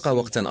استغرق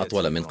وقتاً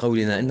أطول من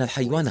قولنا إن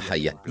الحيوان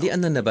حي،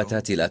 لأن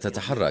النباتات لا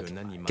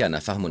تتحرك. كان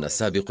فهمنا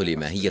السابق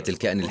لماهية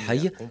الكائن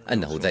الحي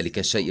أنه ذلك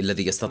الشيء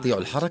الذي يستطيع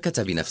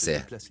الحركة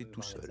بنفسه.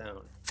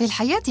 في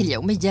الحياة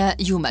اليومية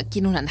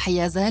يمكننا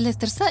انحياز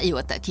الاسترساء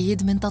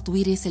والتأكيد من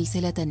تطوير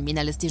سلسلة من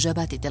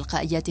الاستجابات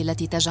التلقائية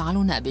التي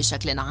تجعلنا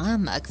بشكل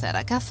عام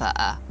أكثر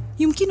كفاءة.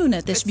 يمكننا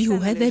تشبيه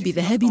هذا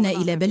بذهابنا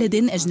إلى بلد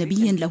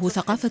أجنبي له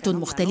ثقافة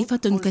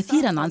مختلفة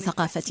كثيرا عن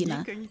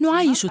ثقافتنا.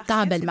 نعايش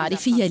التعب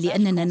المعرفي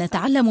لأننا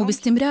نتعلم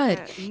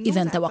باستمرار،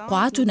 إذا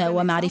توقعاتنا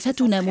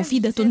ومعرفتنا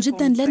مفيدة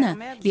جدا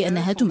لنا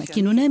لأنها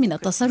تمكننا من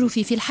التصرف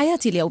في الحياة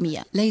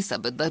اليومية. ليس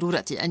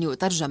بالضرورة أن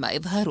يترجم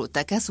إظهار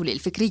التكاسل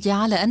الفكري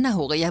على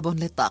أنه غياب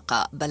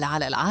للطاقة، بل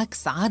على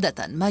العكس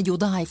عادة ما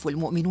يضاعف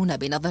المؤمنون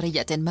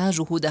بنظرية ما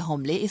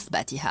جهودهم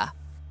لإثباتها.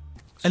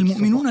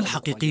 المؤمنون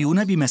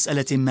الحقيقيون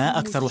بمسألة ما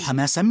أكثر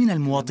حماسا من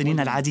المواطنين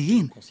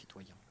العاديين،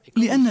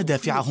 لأن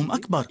دافعهم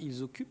أكبر.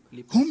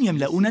 هم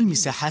يملؤون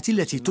المساحات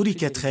التي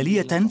تركت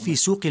خالية في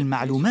سوق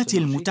المعلومات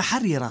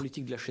المتحررة.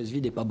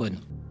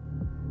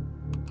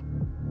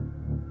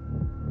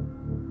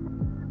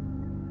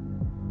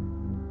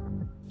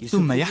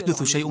 ثم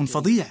يحدث شيء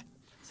فظيع.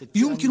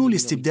 يمكن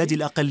لاستبداد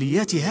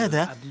الأقليات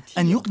هذا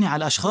أن يقنع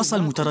الأشخاص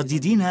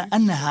المترددين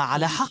أنها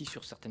على حق.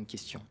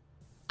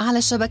 على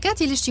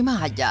الشبكات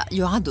الاجتماعية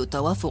يعد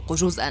التوافق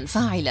جزءاً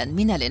فاعلاً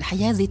من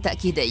الانحياز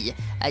التأكيدي،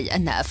 أي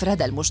أن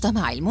أفراد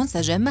المجتمع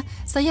المنسجم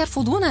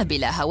سيرفضون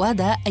بلا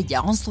هوادة أي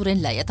عنصر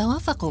لا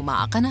يتوافق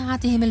مع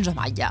قناعاتهم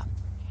الجمعية.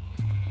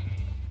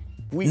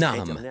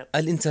 نعم،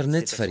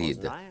 الإنترنت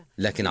فريد،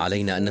 لكن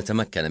علينا أن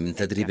نتمكن من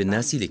تدريب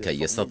الناس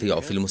لكي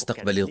يستطيعوا في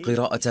المستقبل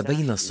القراءة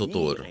بين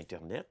السطور.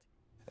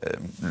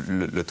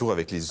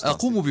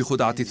 أقوم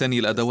بخدعة ثاني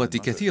الأدوات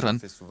كثيرا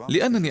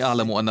لأنني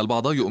أعلم أن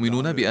البعض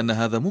يؤمنون بأن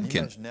هذا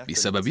ممكن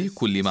بسبب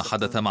كل ما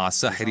حدث مع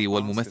الساحر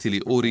والممثل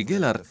أوري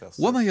جيلر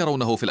وما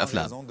يرونه في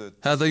الأفلام.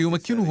 هذا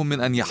يمكنهم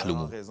من أن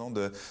يحلموا.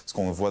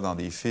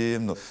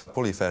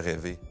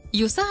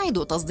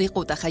 يساعد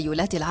تصديق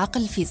تخيلات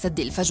العقل في سد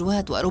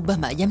الفجوات،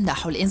 وربما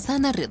يمنح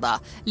الإنسان الرضا،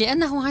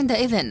 لأنه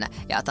عندئذ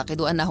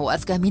يعتقد أنه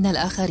أذكى من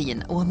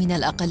الآخرين ومن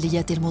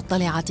الأقليات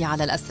المطلعة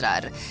على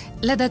الأسرار.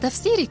 لدى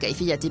تفسير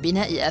كيفية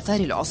بناء آثار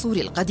العصور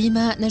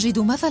القديمة نجد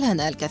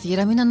مثلاً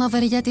الكثير من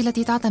النظريات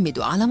التي تعتمد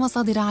على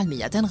مصادر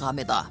علمية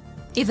غامضة.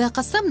 إذا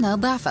قسمنا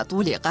ضعف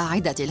طول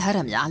قاعدة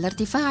الهرم على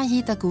ارتفاعه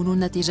تكون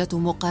النتيجة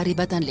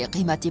مقاربة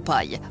لقيمة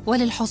باي،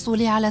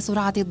 وللحصول على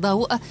سرعة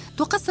الضوء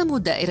تقسم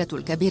الدائرة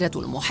الكبيرة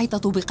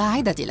المحيطة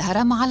بقاعدة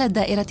الهرم على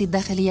الدائرة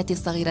الداخلية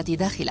الصغيرة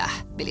داخله،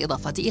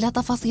 بالإضافة إلى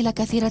تفاصيل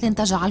كثيرة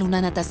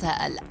تجعلنا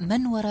نتساءل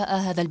من وراء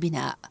هذا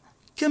البناء.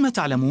 كما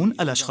تعلمون،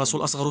 الأشخاص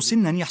الأصغر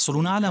سناً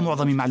يحصلون على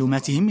معظم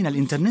معلوماتهم من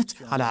الإنترنت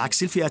على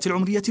عكس الفئات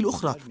العمرية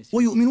الأخرى،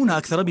 ويؤمنون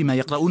أكثر بما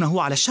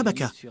يقرؤونه على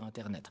الشبكة.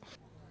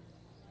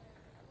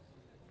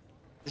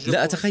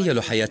 لا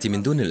أتخيل حياتي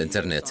من دون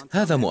الإنترنت،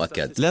 هذا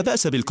مؤكد. لا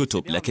بأس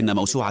بالكتب، لكن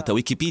موسوعة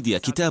ويكيبيديا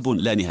كتاب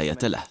لا نهاية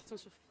له.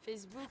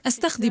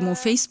 أستخدم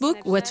فيسبوك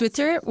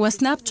وتويتر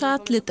وسناب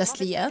شات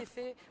للتسلية.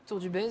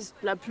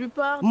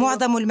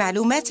 معظم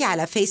المعلومات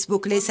على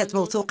فيسبوك ليست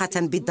موثوقة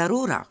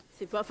بالضرورة.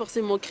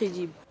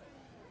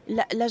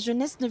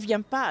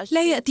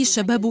 لا يأتي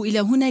الشباب إلى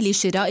هنا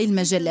لشراء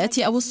المجلات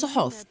أو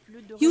الصحف.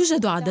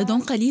 يوجد عدد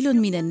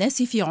قليل من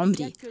الناس في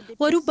عمري،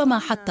 وربما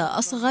حتى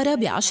أصغر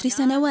ب10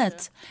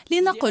 سنوات،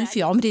 لنقل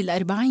في عمر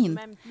 40،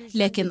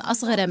 لكن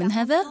أصغر من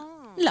هذا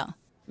لا.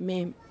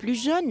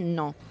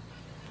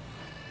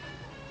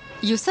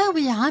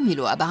 يساوي عامل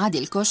أبعاد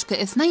الكشك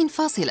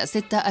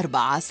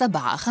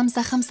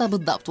 2.64755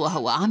 بالضبط،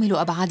 وهو عامل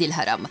أبعاد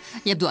الهرم.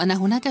 يبدو أن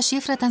هناك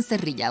شفرة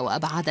سرية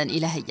وأبعاداً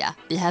إلهية.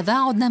 بهذا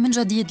عدنا من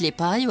جديد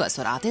لباي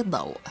وسرعة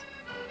الضوء.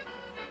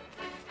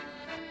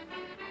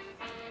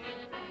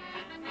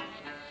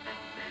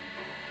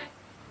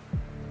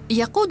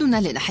 يقودنا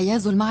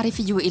الانحياز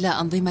المعرفي إلى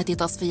أنظمة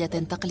تصفية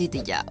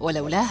تقليدية،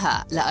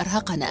 ولولاها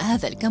لأرهقنا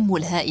هذا الكم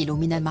الهائل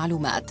من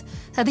المعلومات.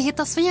 هذه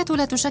التصفية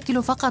لا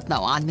تشكل فقط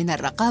نوعاً من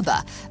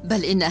الرقابة،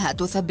 بل إنها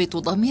تثبت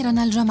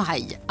ضميرنا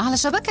الجمعي. على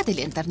شبكة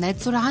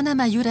الإنترنت سرعان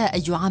ما يرى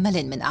أي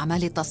عمل من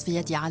أعمال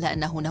التصفية على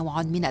أنه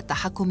نوع من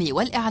التحكم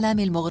والإعلام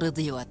المغرض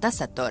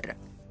والتستر.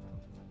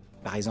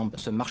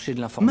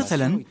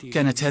 مثلاً،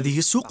 كانت هذه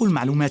السوق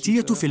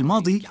المعلوماتية في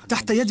الماضي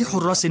تحت يد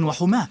حراس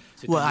وحماة،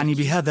 وأعني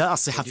بهذا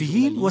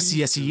الصحفيين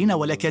والسياسيين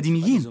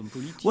والأكاديميين،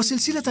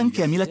 وسلسلة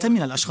كاملة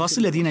من الأشخاص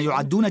الذين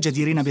يعدون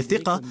جديرين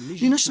بالثقة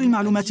لنشر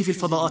المعلومات في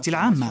الفضاءات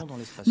العامة.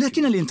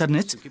 لكن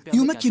الإنترنت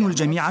يمكن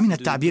الجميع من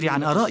التعبير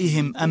عن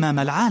آرائهم أمام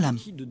العالم.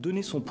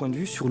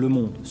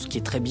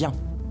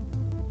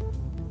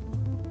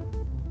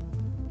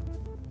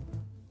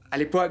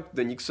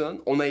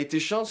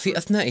 في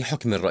أثناء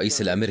حكم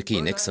الرئيس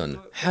الأمريكي نيكسون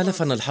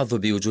حالفنا الحظ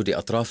بوجود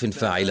أطراف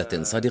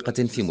فاعلة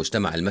صادقة في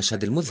مجتمع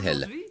المشهد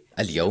المذهل.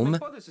 اليوم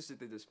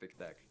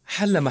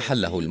حل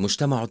محله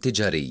المجتمع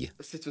التجاري.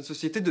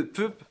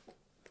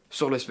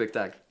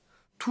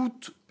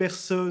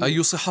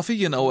 أي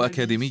صحفي أو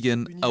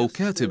أكاديمي أو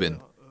كاتب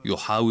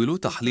يحاول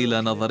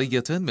تحليل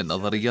نظرية من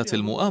نظريات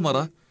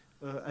المؤامرة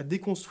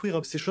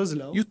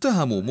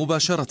يتهم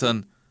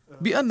مباشرة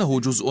بأنه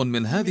جزء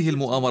من هذه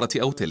المؤامرة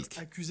أو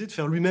تلك.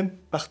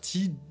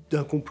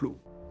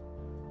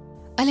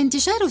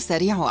 الانتشار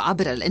السريع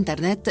عبر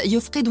الإنترنت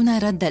يفقدنا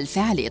رد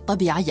الفعل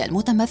الطبيعي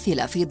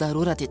المتمثل في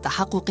ضرورة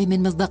التحقق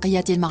من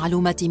مصداقية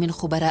المعلومة من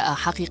خبراء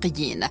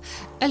حقيقيين.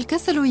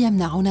 الكسل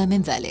يمنعنا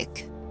من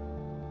ذلك.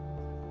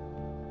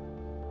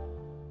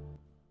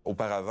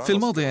 في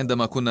الماضي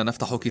عندما كنا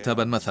نفتح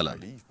كتاباً مثلاً،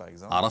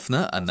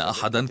 عرفنا أن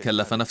أحداً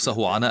كلف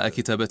نفسه عناء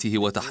كتابته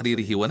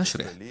وتحريره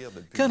ونشره.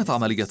 كانت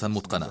عملية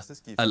متقنة.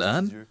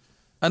 الآن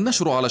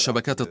النشر على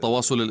شبكات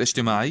التواصل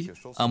الاجتماعي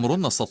أمر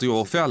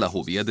نستطيع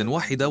فعله بيد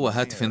واحدة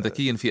وهاتف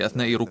ذكي في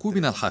أثناء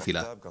ركوبنا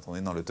الحافلة.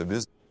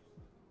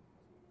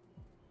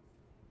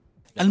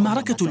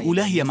 المعركة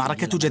الأولى هي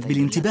معركة جذب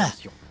الانتباه.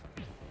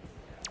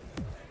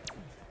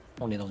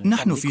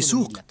 نحن في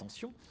سوق.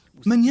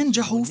 من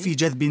ينجح في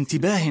جذب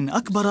انتباه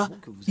أكبر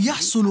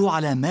يحصل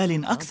على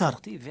مال أكثر.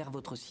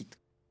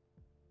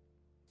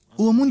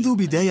 ومنذ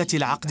بداية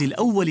العقد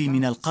الأول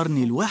من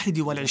القرن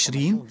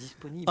 21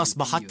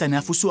 أصبح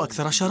التنافس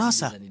أكثر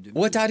شراسة.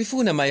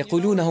 وتعرفون ما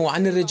يقولونه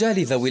عن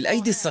الرجال ذوي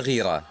الأيدي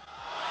الصغيرة.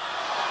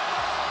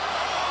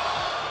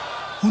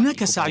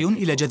 هناك سعي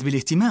إلى جذب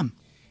الاهتمام،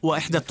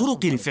 وإحدى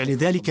الطرق لفعل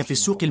ذلك في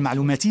السوق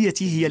المعلوماتية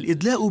هي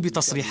الإدلاء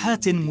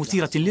بتصريحات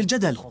مثيرة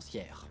للجدل.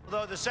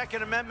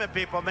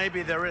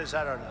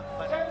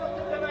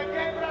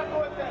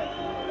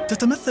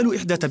 تتمثل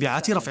إحدى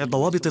تبعات رفع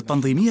الضوابط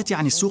التنظيمية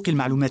عن السوق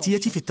المعلوماتية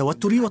في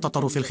التوتر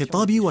وتطرف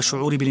الخطاب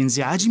والشعور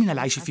بالانزعاج من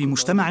العيش في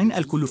مجتمع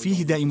الكل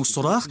فيه دائم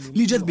الصراخ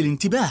لجذب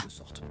الانتباه.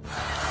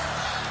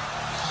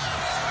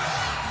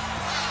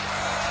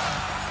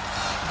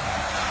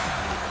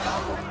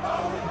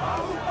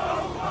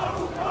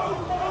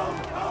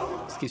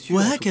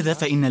 وهكذا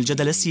فإن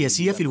الجدل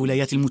السياسي في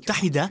الولايات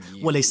المتحدة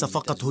وليس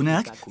فقط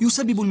هناك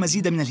يسبب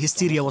المزيد من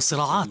الهستيريا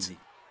والصراعات.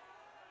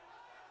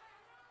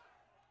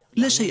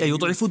 لا شيء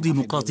يضعف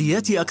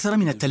الديمقراطيات أكثر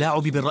من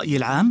التلاعب بالرأي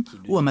العام،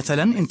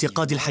 ومثلا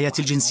انتقاد الحياة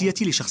الجنسية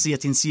لشخصية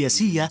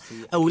سياسية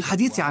أو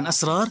الحديث عن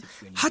أسرار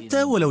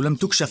حتى ولو لم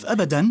تكشف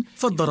أبدا،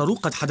 فالضرر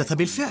قد حدث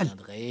بالفعل.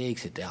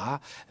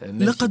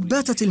 لقد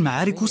باتت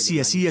المعارك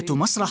السياسية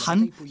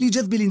مسرحا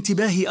لجذب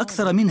الانتباه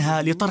أكثر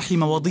منها لطرح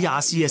مواضيع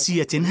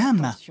سياسية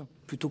هامة.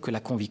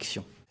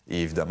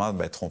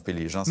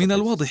 من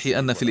الواضح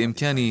أن في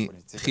الإمكان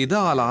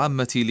خداع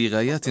العامة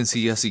لغايات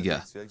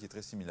سياسية.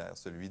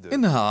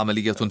 إنها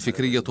عملية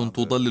فكرية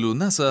تضلل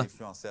الناس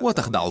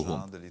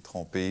وتخدعهم.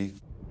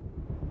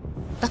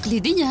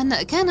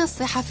 تقليدياً كان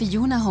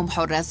الصحفيون هم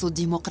حراس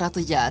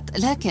الديمقراطيات،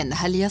 لكن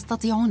هل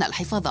يستطيعون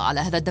الحفاظ على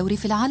هذا الدور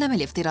في العالم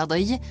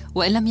الافتراضي؟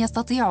 وإن لم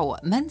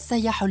يستطيعوا، من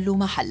سيحل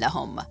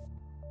محلهم؟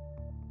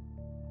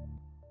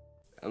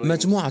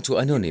 مجموعة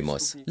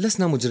أنونيموس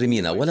لسنا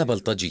مجرمين ولا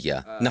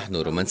بلطجية، نحن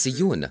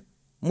رومانسيون،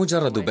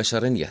 مجرد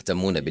بشر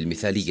يهتمون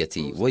بالمثالية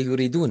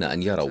ويريدون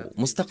أن يروا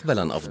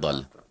مستقبلا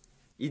أفضل.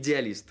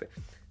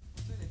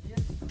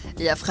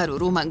 يفخر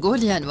رومان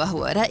غوليان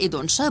وهو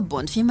رائد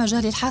شاب في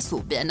مجال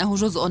الحاسوب بأنه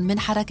جزء من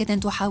حركة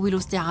تحاول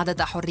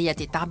استعادة حرية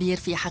التعبير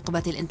في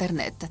حقبة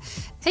الإنترنت.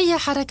 هي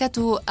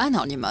حركة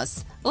أنونيموس.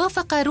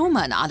 وافق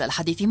رومان على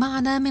الحديث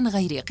معنا من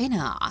غير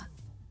قناع.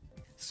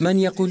 من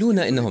يقولون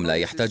إنهم لا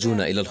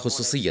يحتاجون إلى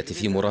الخصوصية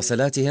في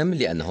مراسلاتهم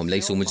لأنهم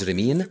ليسوا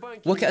مجرمين،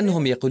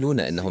 وكأنهم يقولون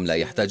إنهم لا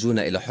يحتاجون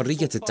إلى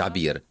حرية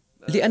التعبير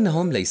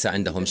لأنهم ليس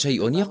عندهم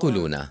شيء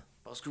يقولونه.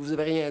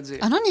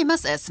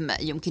 أنونيموس اسم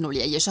يمكن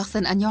لأي شخص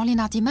أن يعلن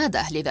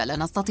اعتماده، لذا لا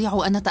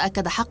نستطيع أن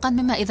نتأكد حقا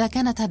مما إذا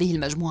كانت هذه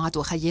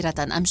المجموعة خيرة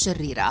أم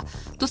شريرة.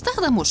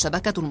 تستخدم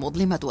الشبكة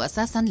المظلمة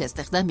أساسا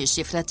لاستخدام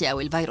الشفرات أو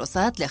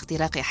الفيروسات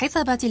لاختراق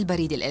حسابات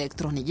البريد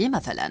الإلكتروني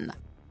مثلا.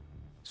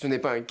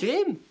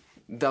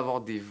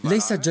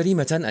 ليست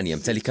جريمة أن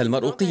يمتلك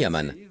المرء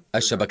قيما.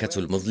 الشبكة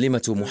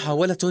المظلمة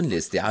محاولة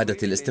لاستعادة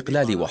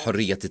الاستقلال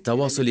وحرية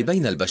التواصل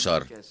بين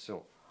البشر.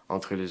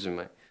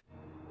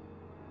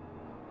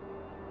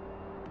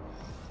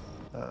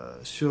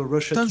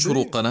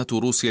 تنشر قناة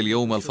روسيا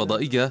اليوم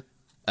الفضائية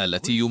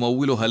التي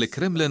يمولها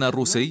الكرملين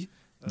الروسي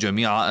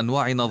جميع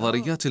أنواع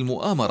نظريات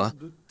المؤامرة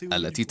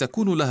التي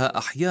تكون لها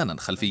أحيانا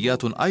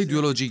خلفيات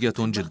أيديولوجية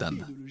جدا.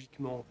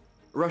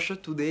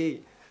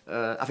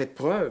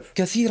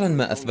 كثيرا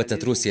ما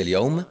أثبتت روسيا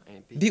اليوم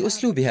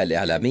بأسلوبها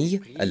الإعلامي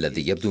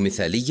الذي يبدو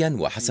مثاليا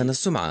وحسن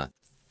السمعة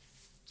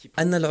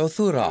أن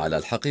العثور على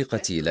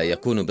الحقيقة لا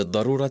يكون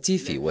بالضرورة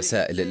في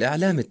وسائل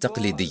الإعلام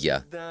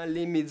التقليدية.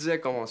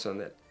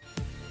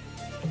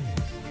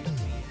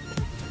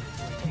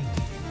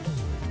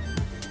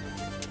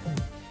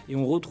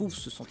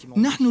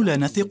 نحن لا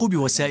نثق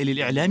بوسائل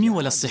الإعلام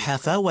ولا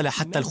الصحافة ولا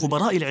حتى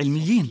الخبراء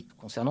العلميين.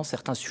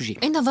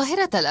 إن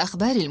ظاهرة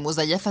الأخبار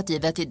المزيفة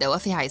ذات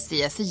الدوافع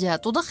السياسية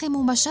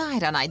تضخم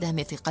مشاعر انعدام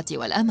الثقة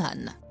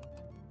والأمان.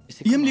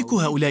 يملك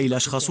هؤلاء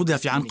الأشخاص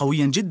دافعاً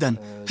قوياً جداً.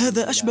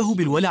 هذا أشبه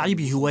بالولع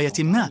بهواية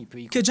ما،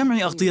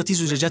 كجمع أغطية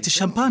زجاجات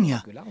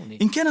الشامبانيا.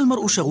 إن كان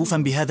المرء شغوفاً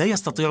بهذا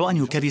يستطيع أن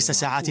يكرس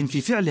ساعات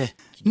في فعله.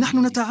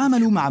 نحن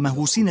نتعامل مع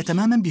مهووسين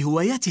تماماً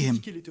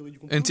بهواياتهم.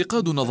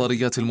 انتقاد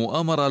نظريات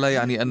المؤامرة لا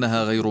يعني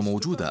أنها غير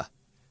موجودة،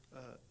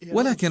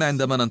 ولكن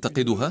عندما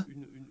ننتقدها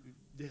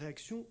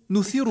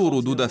نثير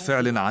ردود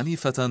فعل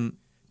عنيفة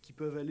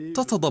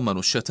تتضمن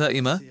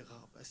الشتائم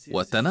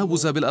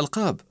والتنابز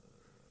بالألقاب،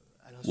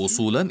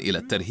 وصولاً إلى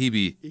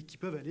الترهيب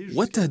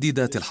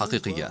والتهديدات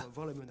الحقيقية.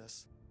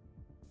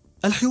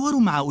 الحوار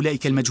مع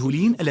أولئك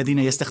المجهولين الذين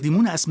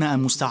يستخدمون أسماء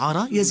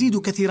مستعارة يزيد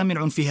كثيرا من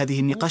عنف هذه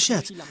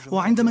النقاشات،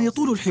 وعندما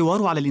يطول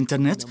الحوار على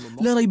الإنترنت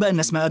لا ريب أن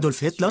اسم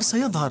أدولف هتلر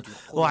سيظهر،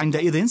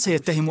 وعندئذ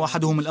سيتهم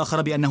أحدهم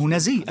الآخر بأنه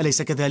نازي،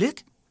 أليس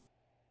كذلك؟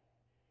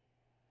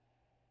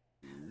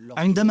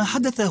 عندما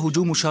حدث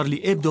هجوم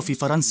شارلي إبدو في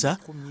فرنسا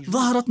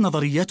ظهرت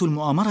نظريات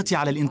المؤامرة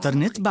على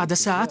الإنترنت بعد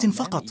ساعات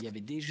فقط.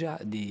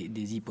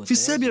 في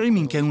 7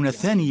 من كانون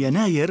الثاني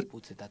يناير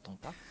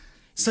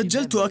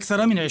سجلت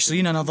أكثر من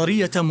 20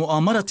 نظرية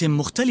مؤامرة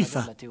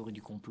مختلفة.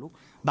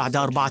 بعد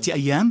 4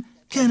 أيام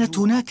كانت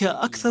هناك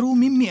أكثر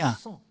من 100.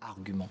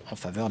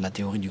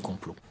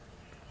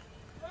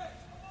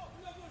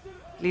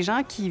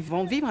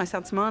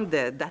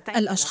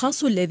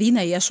 الأشخاص الذين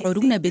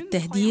يشعرون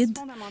بالتهديد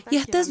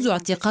يهتز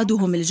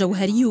اعتقادهم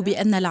الجوهري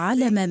بأن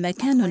العالم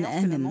مكان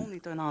آمن.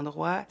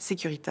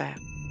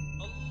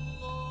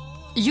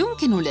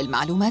 يمكن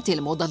للمعلومات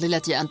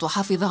المضللة أن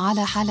تحافظ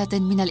على حالة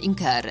من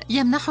الإنكار.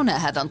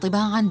 يمنحنا هذا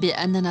انطباعاً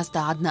بأننا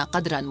استعدنا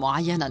قدراً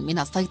معيناً من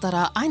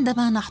السيطرة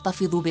عندما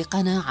نحتفظ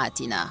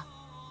بقناعاتنا.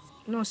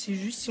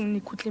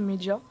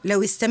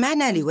 لو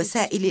استمعنا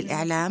لوسائل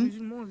الإعلام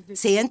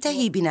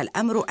سينتهي بنا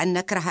الأمر أن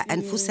نكره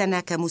أنفسنا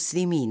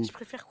كمسلمين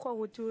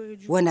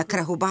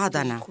ونكره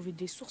بعضنا.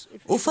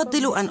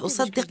 أفضل أن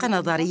أصدق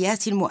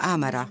نظريات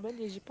المؤامرة.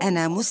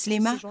 أنا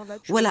مسلمة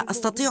ولا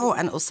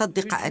أستطيع أن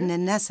أصدق أن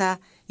الناس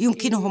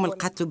يمكنهم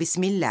القتل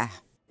باسم الله.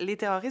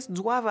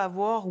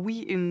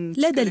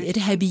 لدى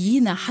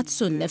الإرهابيين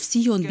حدس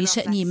نفسي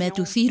بشأن ما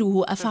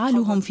تثيره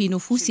أفعالهم في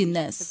نفوس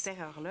الناس.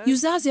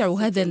 يزعزع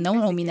هذا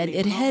النوع من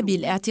الإرهاب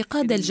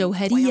الاعتقاد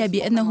الجوهري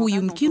بأنه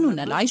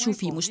يمكننا العيش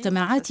في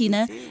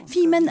مجتمعاتنا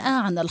في منأى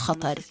عن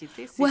الخطر،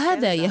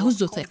 وهذا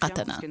يهز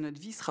ثقتنا.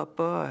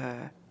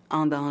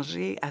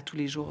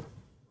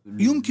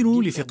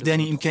 يمكن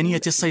لفقدان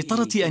إمكانية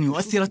السيطرة أن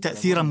يؤثر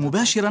تأثيراً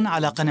مباشراً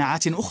على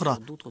قناعات أخرى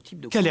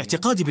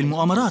كالاعتقاد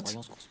بالمؤامرات.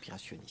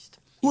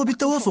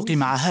 وبالتوافق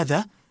مع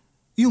هذا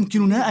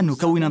يمكننا أن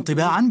نكون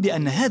انطباعاً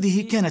بأن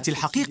هذه كانت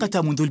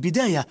الحقيقة منذ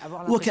البداية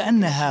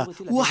وكأنها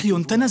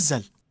وحي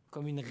تنزل.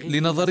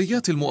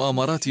 لنظريات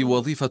المؤامرات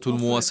وظيفة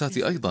المواساة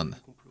أيضاً.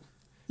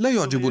 لا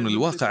يعجبني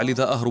الواقع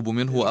لذا أهرب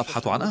منه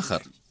وأبحث عن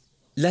آخر.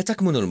 لا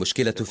تكمن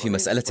المشكلة في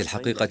مسألة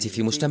الحقيقة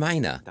في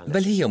مجتمعنا،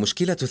 بل هي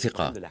مشكلة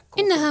ثقة.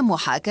 إنها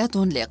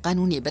محاكاة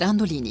لقانون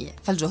براندوليني،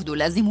 فالجهد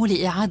اللازم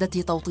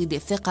لإعادة توطيد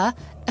الثقة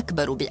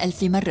أكبر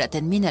ب1000 مرة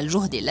من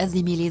الجهد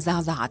اللازم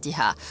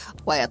لزعزعتها،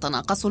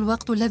 ويتناقص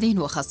الوقت الذي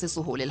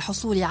نخصصه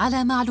للحصول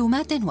على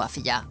معلومات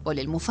وافية.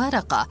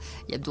 وللمفارقة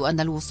يبدو أن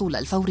الوصول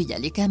الفوري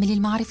لكامل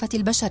المعرفة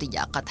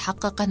البشرية قد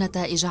حقق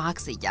نتائج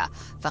عكسية،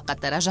 فقد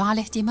تراجع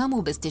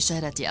الاهتمام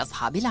باستشارة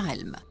أصحاب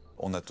العلم.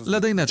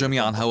 لدينا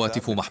جميعا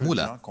هواتف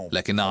محمولة،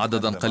 لكن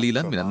عددا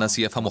قليلا من الناس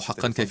يفهم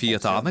حقا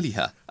كيفية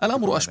عملها.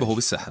 الأمر أشبه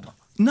بالسحر.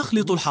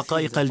 نخلط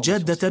الحقائق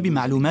الجادة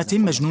بمعلومات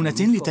مجنونة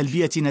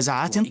لتلبية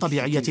نزعات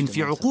طبيعية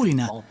في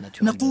عقولنا.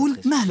 نقول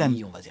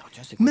مهلا،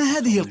 ما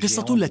هذه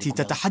القصة التي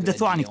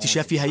تتحدث عن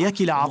اكتشاف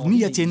هياكل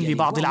عظمية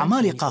لبعض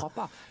العمالقة؟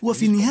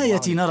 وفي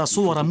النهاية نرى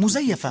صورا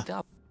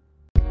مزيفة.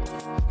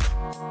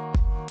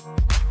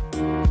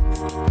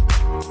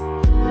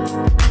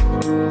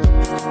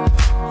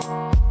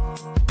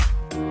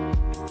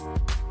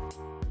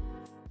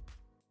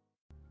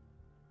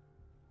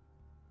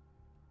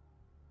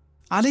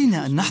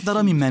 علينا أن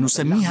نحذر مما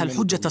نسميها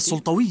الحجة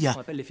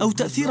السلطوية أو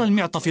تأثير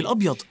المعطف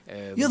الأبيض.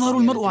 يظهر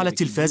المرء على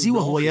التلفاز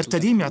وهو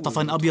يرتدي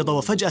معطفا أبيض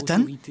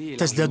وفجأة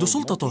تزداد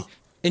سلطته.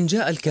 إن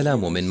جاء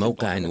الكلام من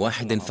موقع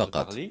واحد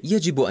فقط،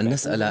 يجب أن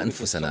نسأل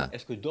أنفسنا: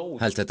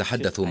 هل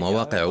تتحدث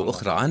مواقع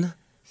أخرى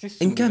عنه؟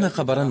 إن كان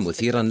خبرا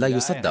مثيرا لا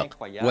يصدق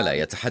ولا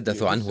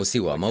يتحدث عنه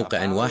سوى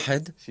موقع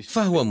واحد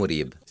فهو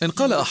مريب. إن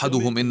قال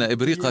أحدهم إن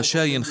إبريق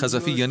شاي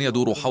خزفيا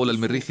يدور حول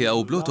المريخ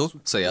أو بلوتو،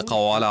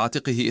 سيقع على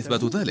عاتقه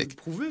إثبات ذلك.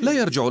 لا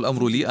يرجع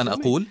الأمر لي أن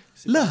أقول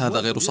لا، هذا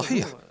غير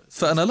صحيح،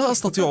 فأنا لا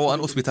أستطيع أن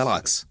أثبت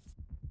العكس.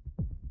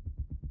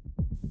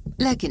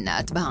 لكن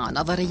أتباع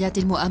نظريات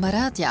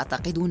المؤامرات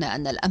يعتقدون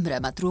أن الأمر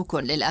متروك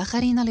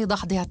للآخرين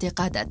لدحض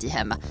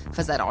اعتقاداتهم،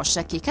 فزرع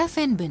الشك كاف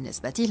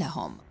بالنسبة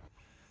لهم.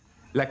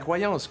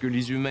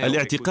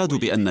 الاعتقاد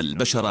بأن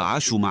البشر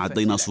عاشوا مع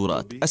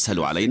الديناصورات أسهل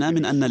علينا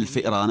من أن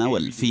الفئران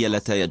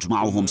والفيلة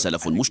يجمعهم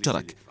سلف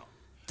مشترك.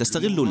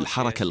 تستغل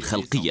الحركة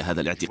الخلقية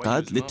هذا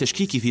الاعتقاد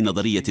للتشكيك في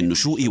نظرية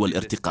النشوء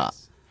والارتقاء،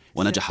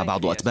 ونجح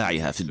بعض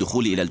أتباعها في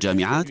الدخول إلى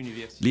الجامعات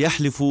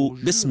ليحلفوا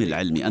باسم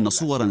العلم أن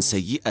صورا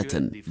سيئة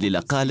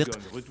للقالق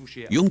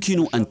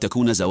يمكن أن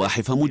تكون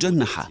زواحف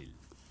مجنحة.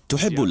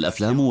 تحب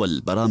الأفلام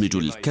والبرامج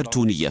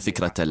الكرتونية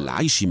فكرة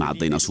العيش مع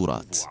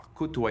الديناصورات.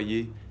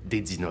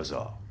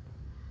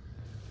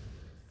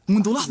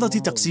 منذ لحظة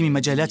تقسيم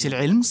مجالات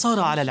العلم صار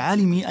على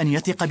العالم أن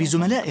يثق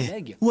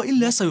بزملائه،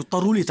 وإلا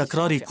سيضطر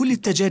لتكرار كل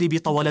التجارب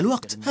طوال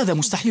الوقت. هذا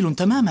مستحيل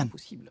تماما.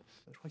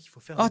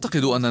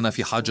 أعتقد أننا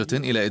في حاجة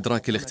إلى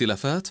إدراك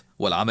الاختلافات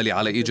والعمل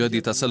على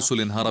إيجاد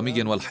تسلسل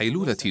هرمي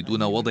والحيلولة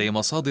دون وضع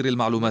مصادر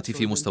المعلومات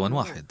في مستوى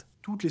واحد.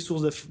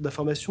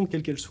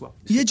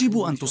 يجب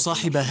أن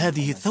تصاحب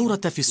هذه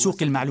الثورة في السوق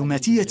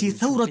المعلوماتية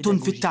ثورة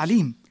في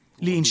التعليم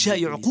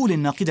لإنشاء عقول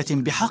ناقدة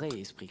بحق.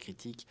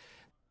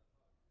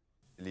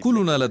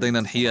 كلنا لدينا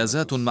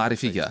انحيازات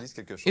معرفية،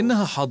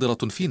 إنها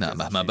حاضرة فينا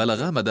مهما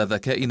بلغ مدى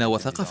ذكائنا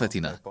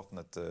وثقافتنا.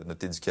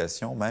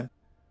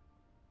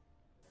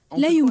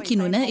 لا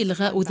يمكننا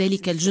إلغاء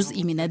ذلك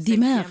الجزء من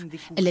الدماغ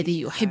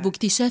الذي يحب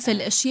اكتشاف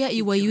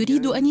الأشياء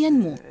ويريد أن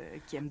ينمو.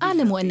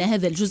 أعلم أن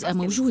هذا الجزء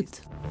موجود.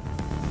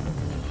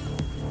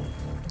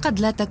 قد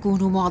لا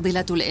تكون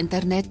معضلة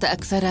الإنترنت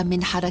أكثر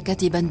من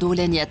حركة بندول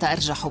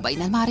يتأرجح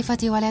بين المعرفة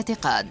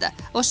والاعتقاد،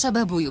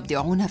 والشباب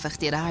يبدعون في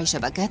اختراع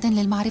شبكات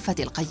للمعرفة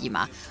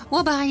القيمة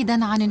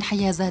وبعيداً عن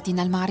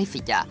انحيازاتنا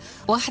المعرفية.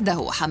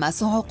 وحده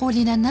حماس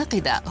عقولنا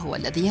الناقدة هو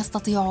الذي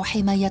يستطيع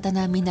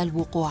حمايتنا من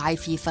الوقوع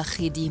في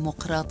فخ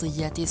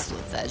ديمقراطية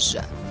السذج.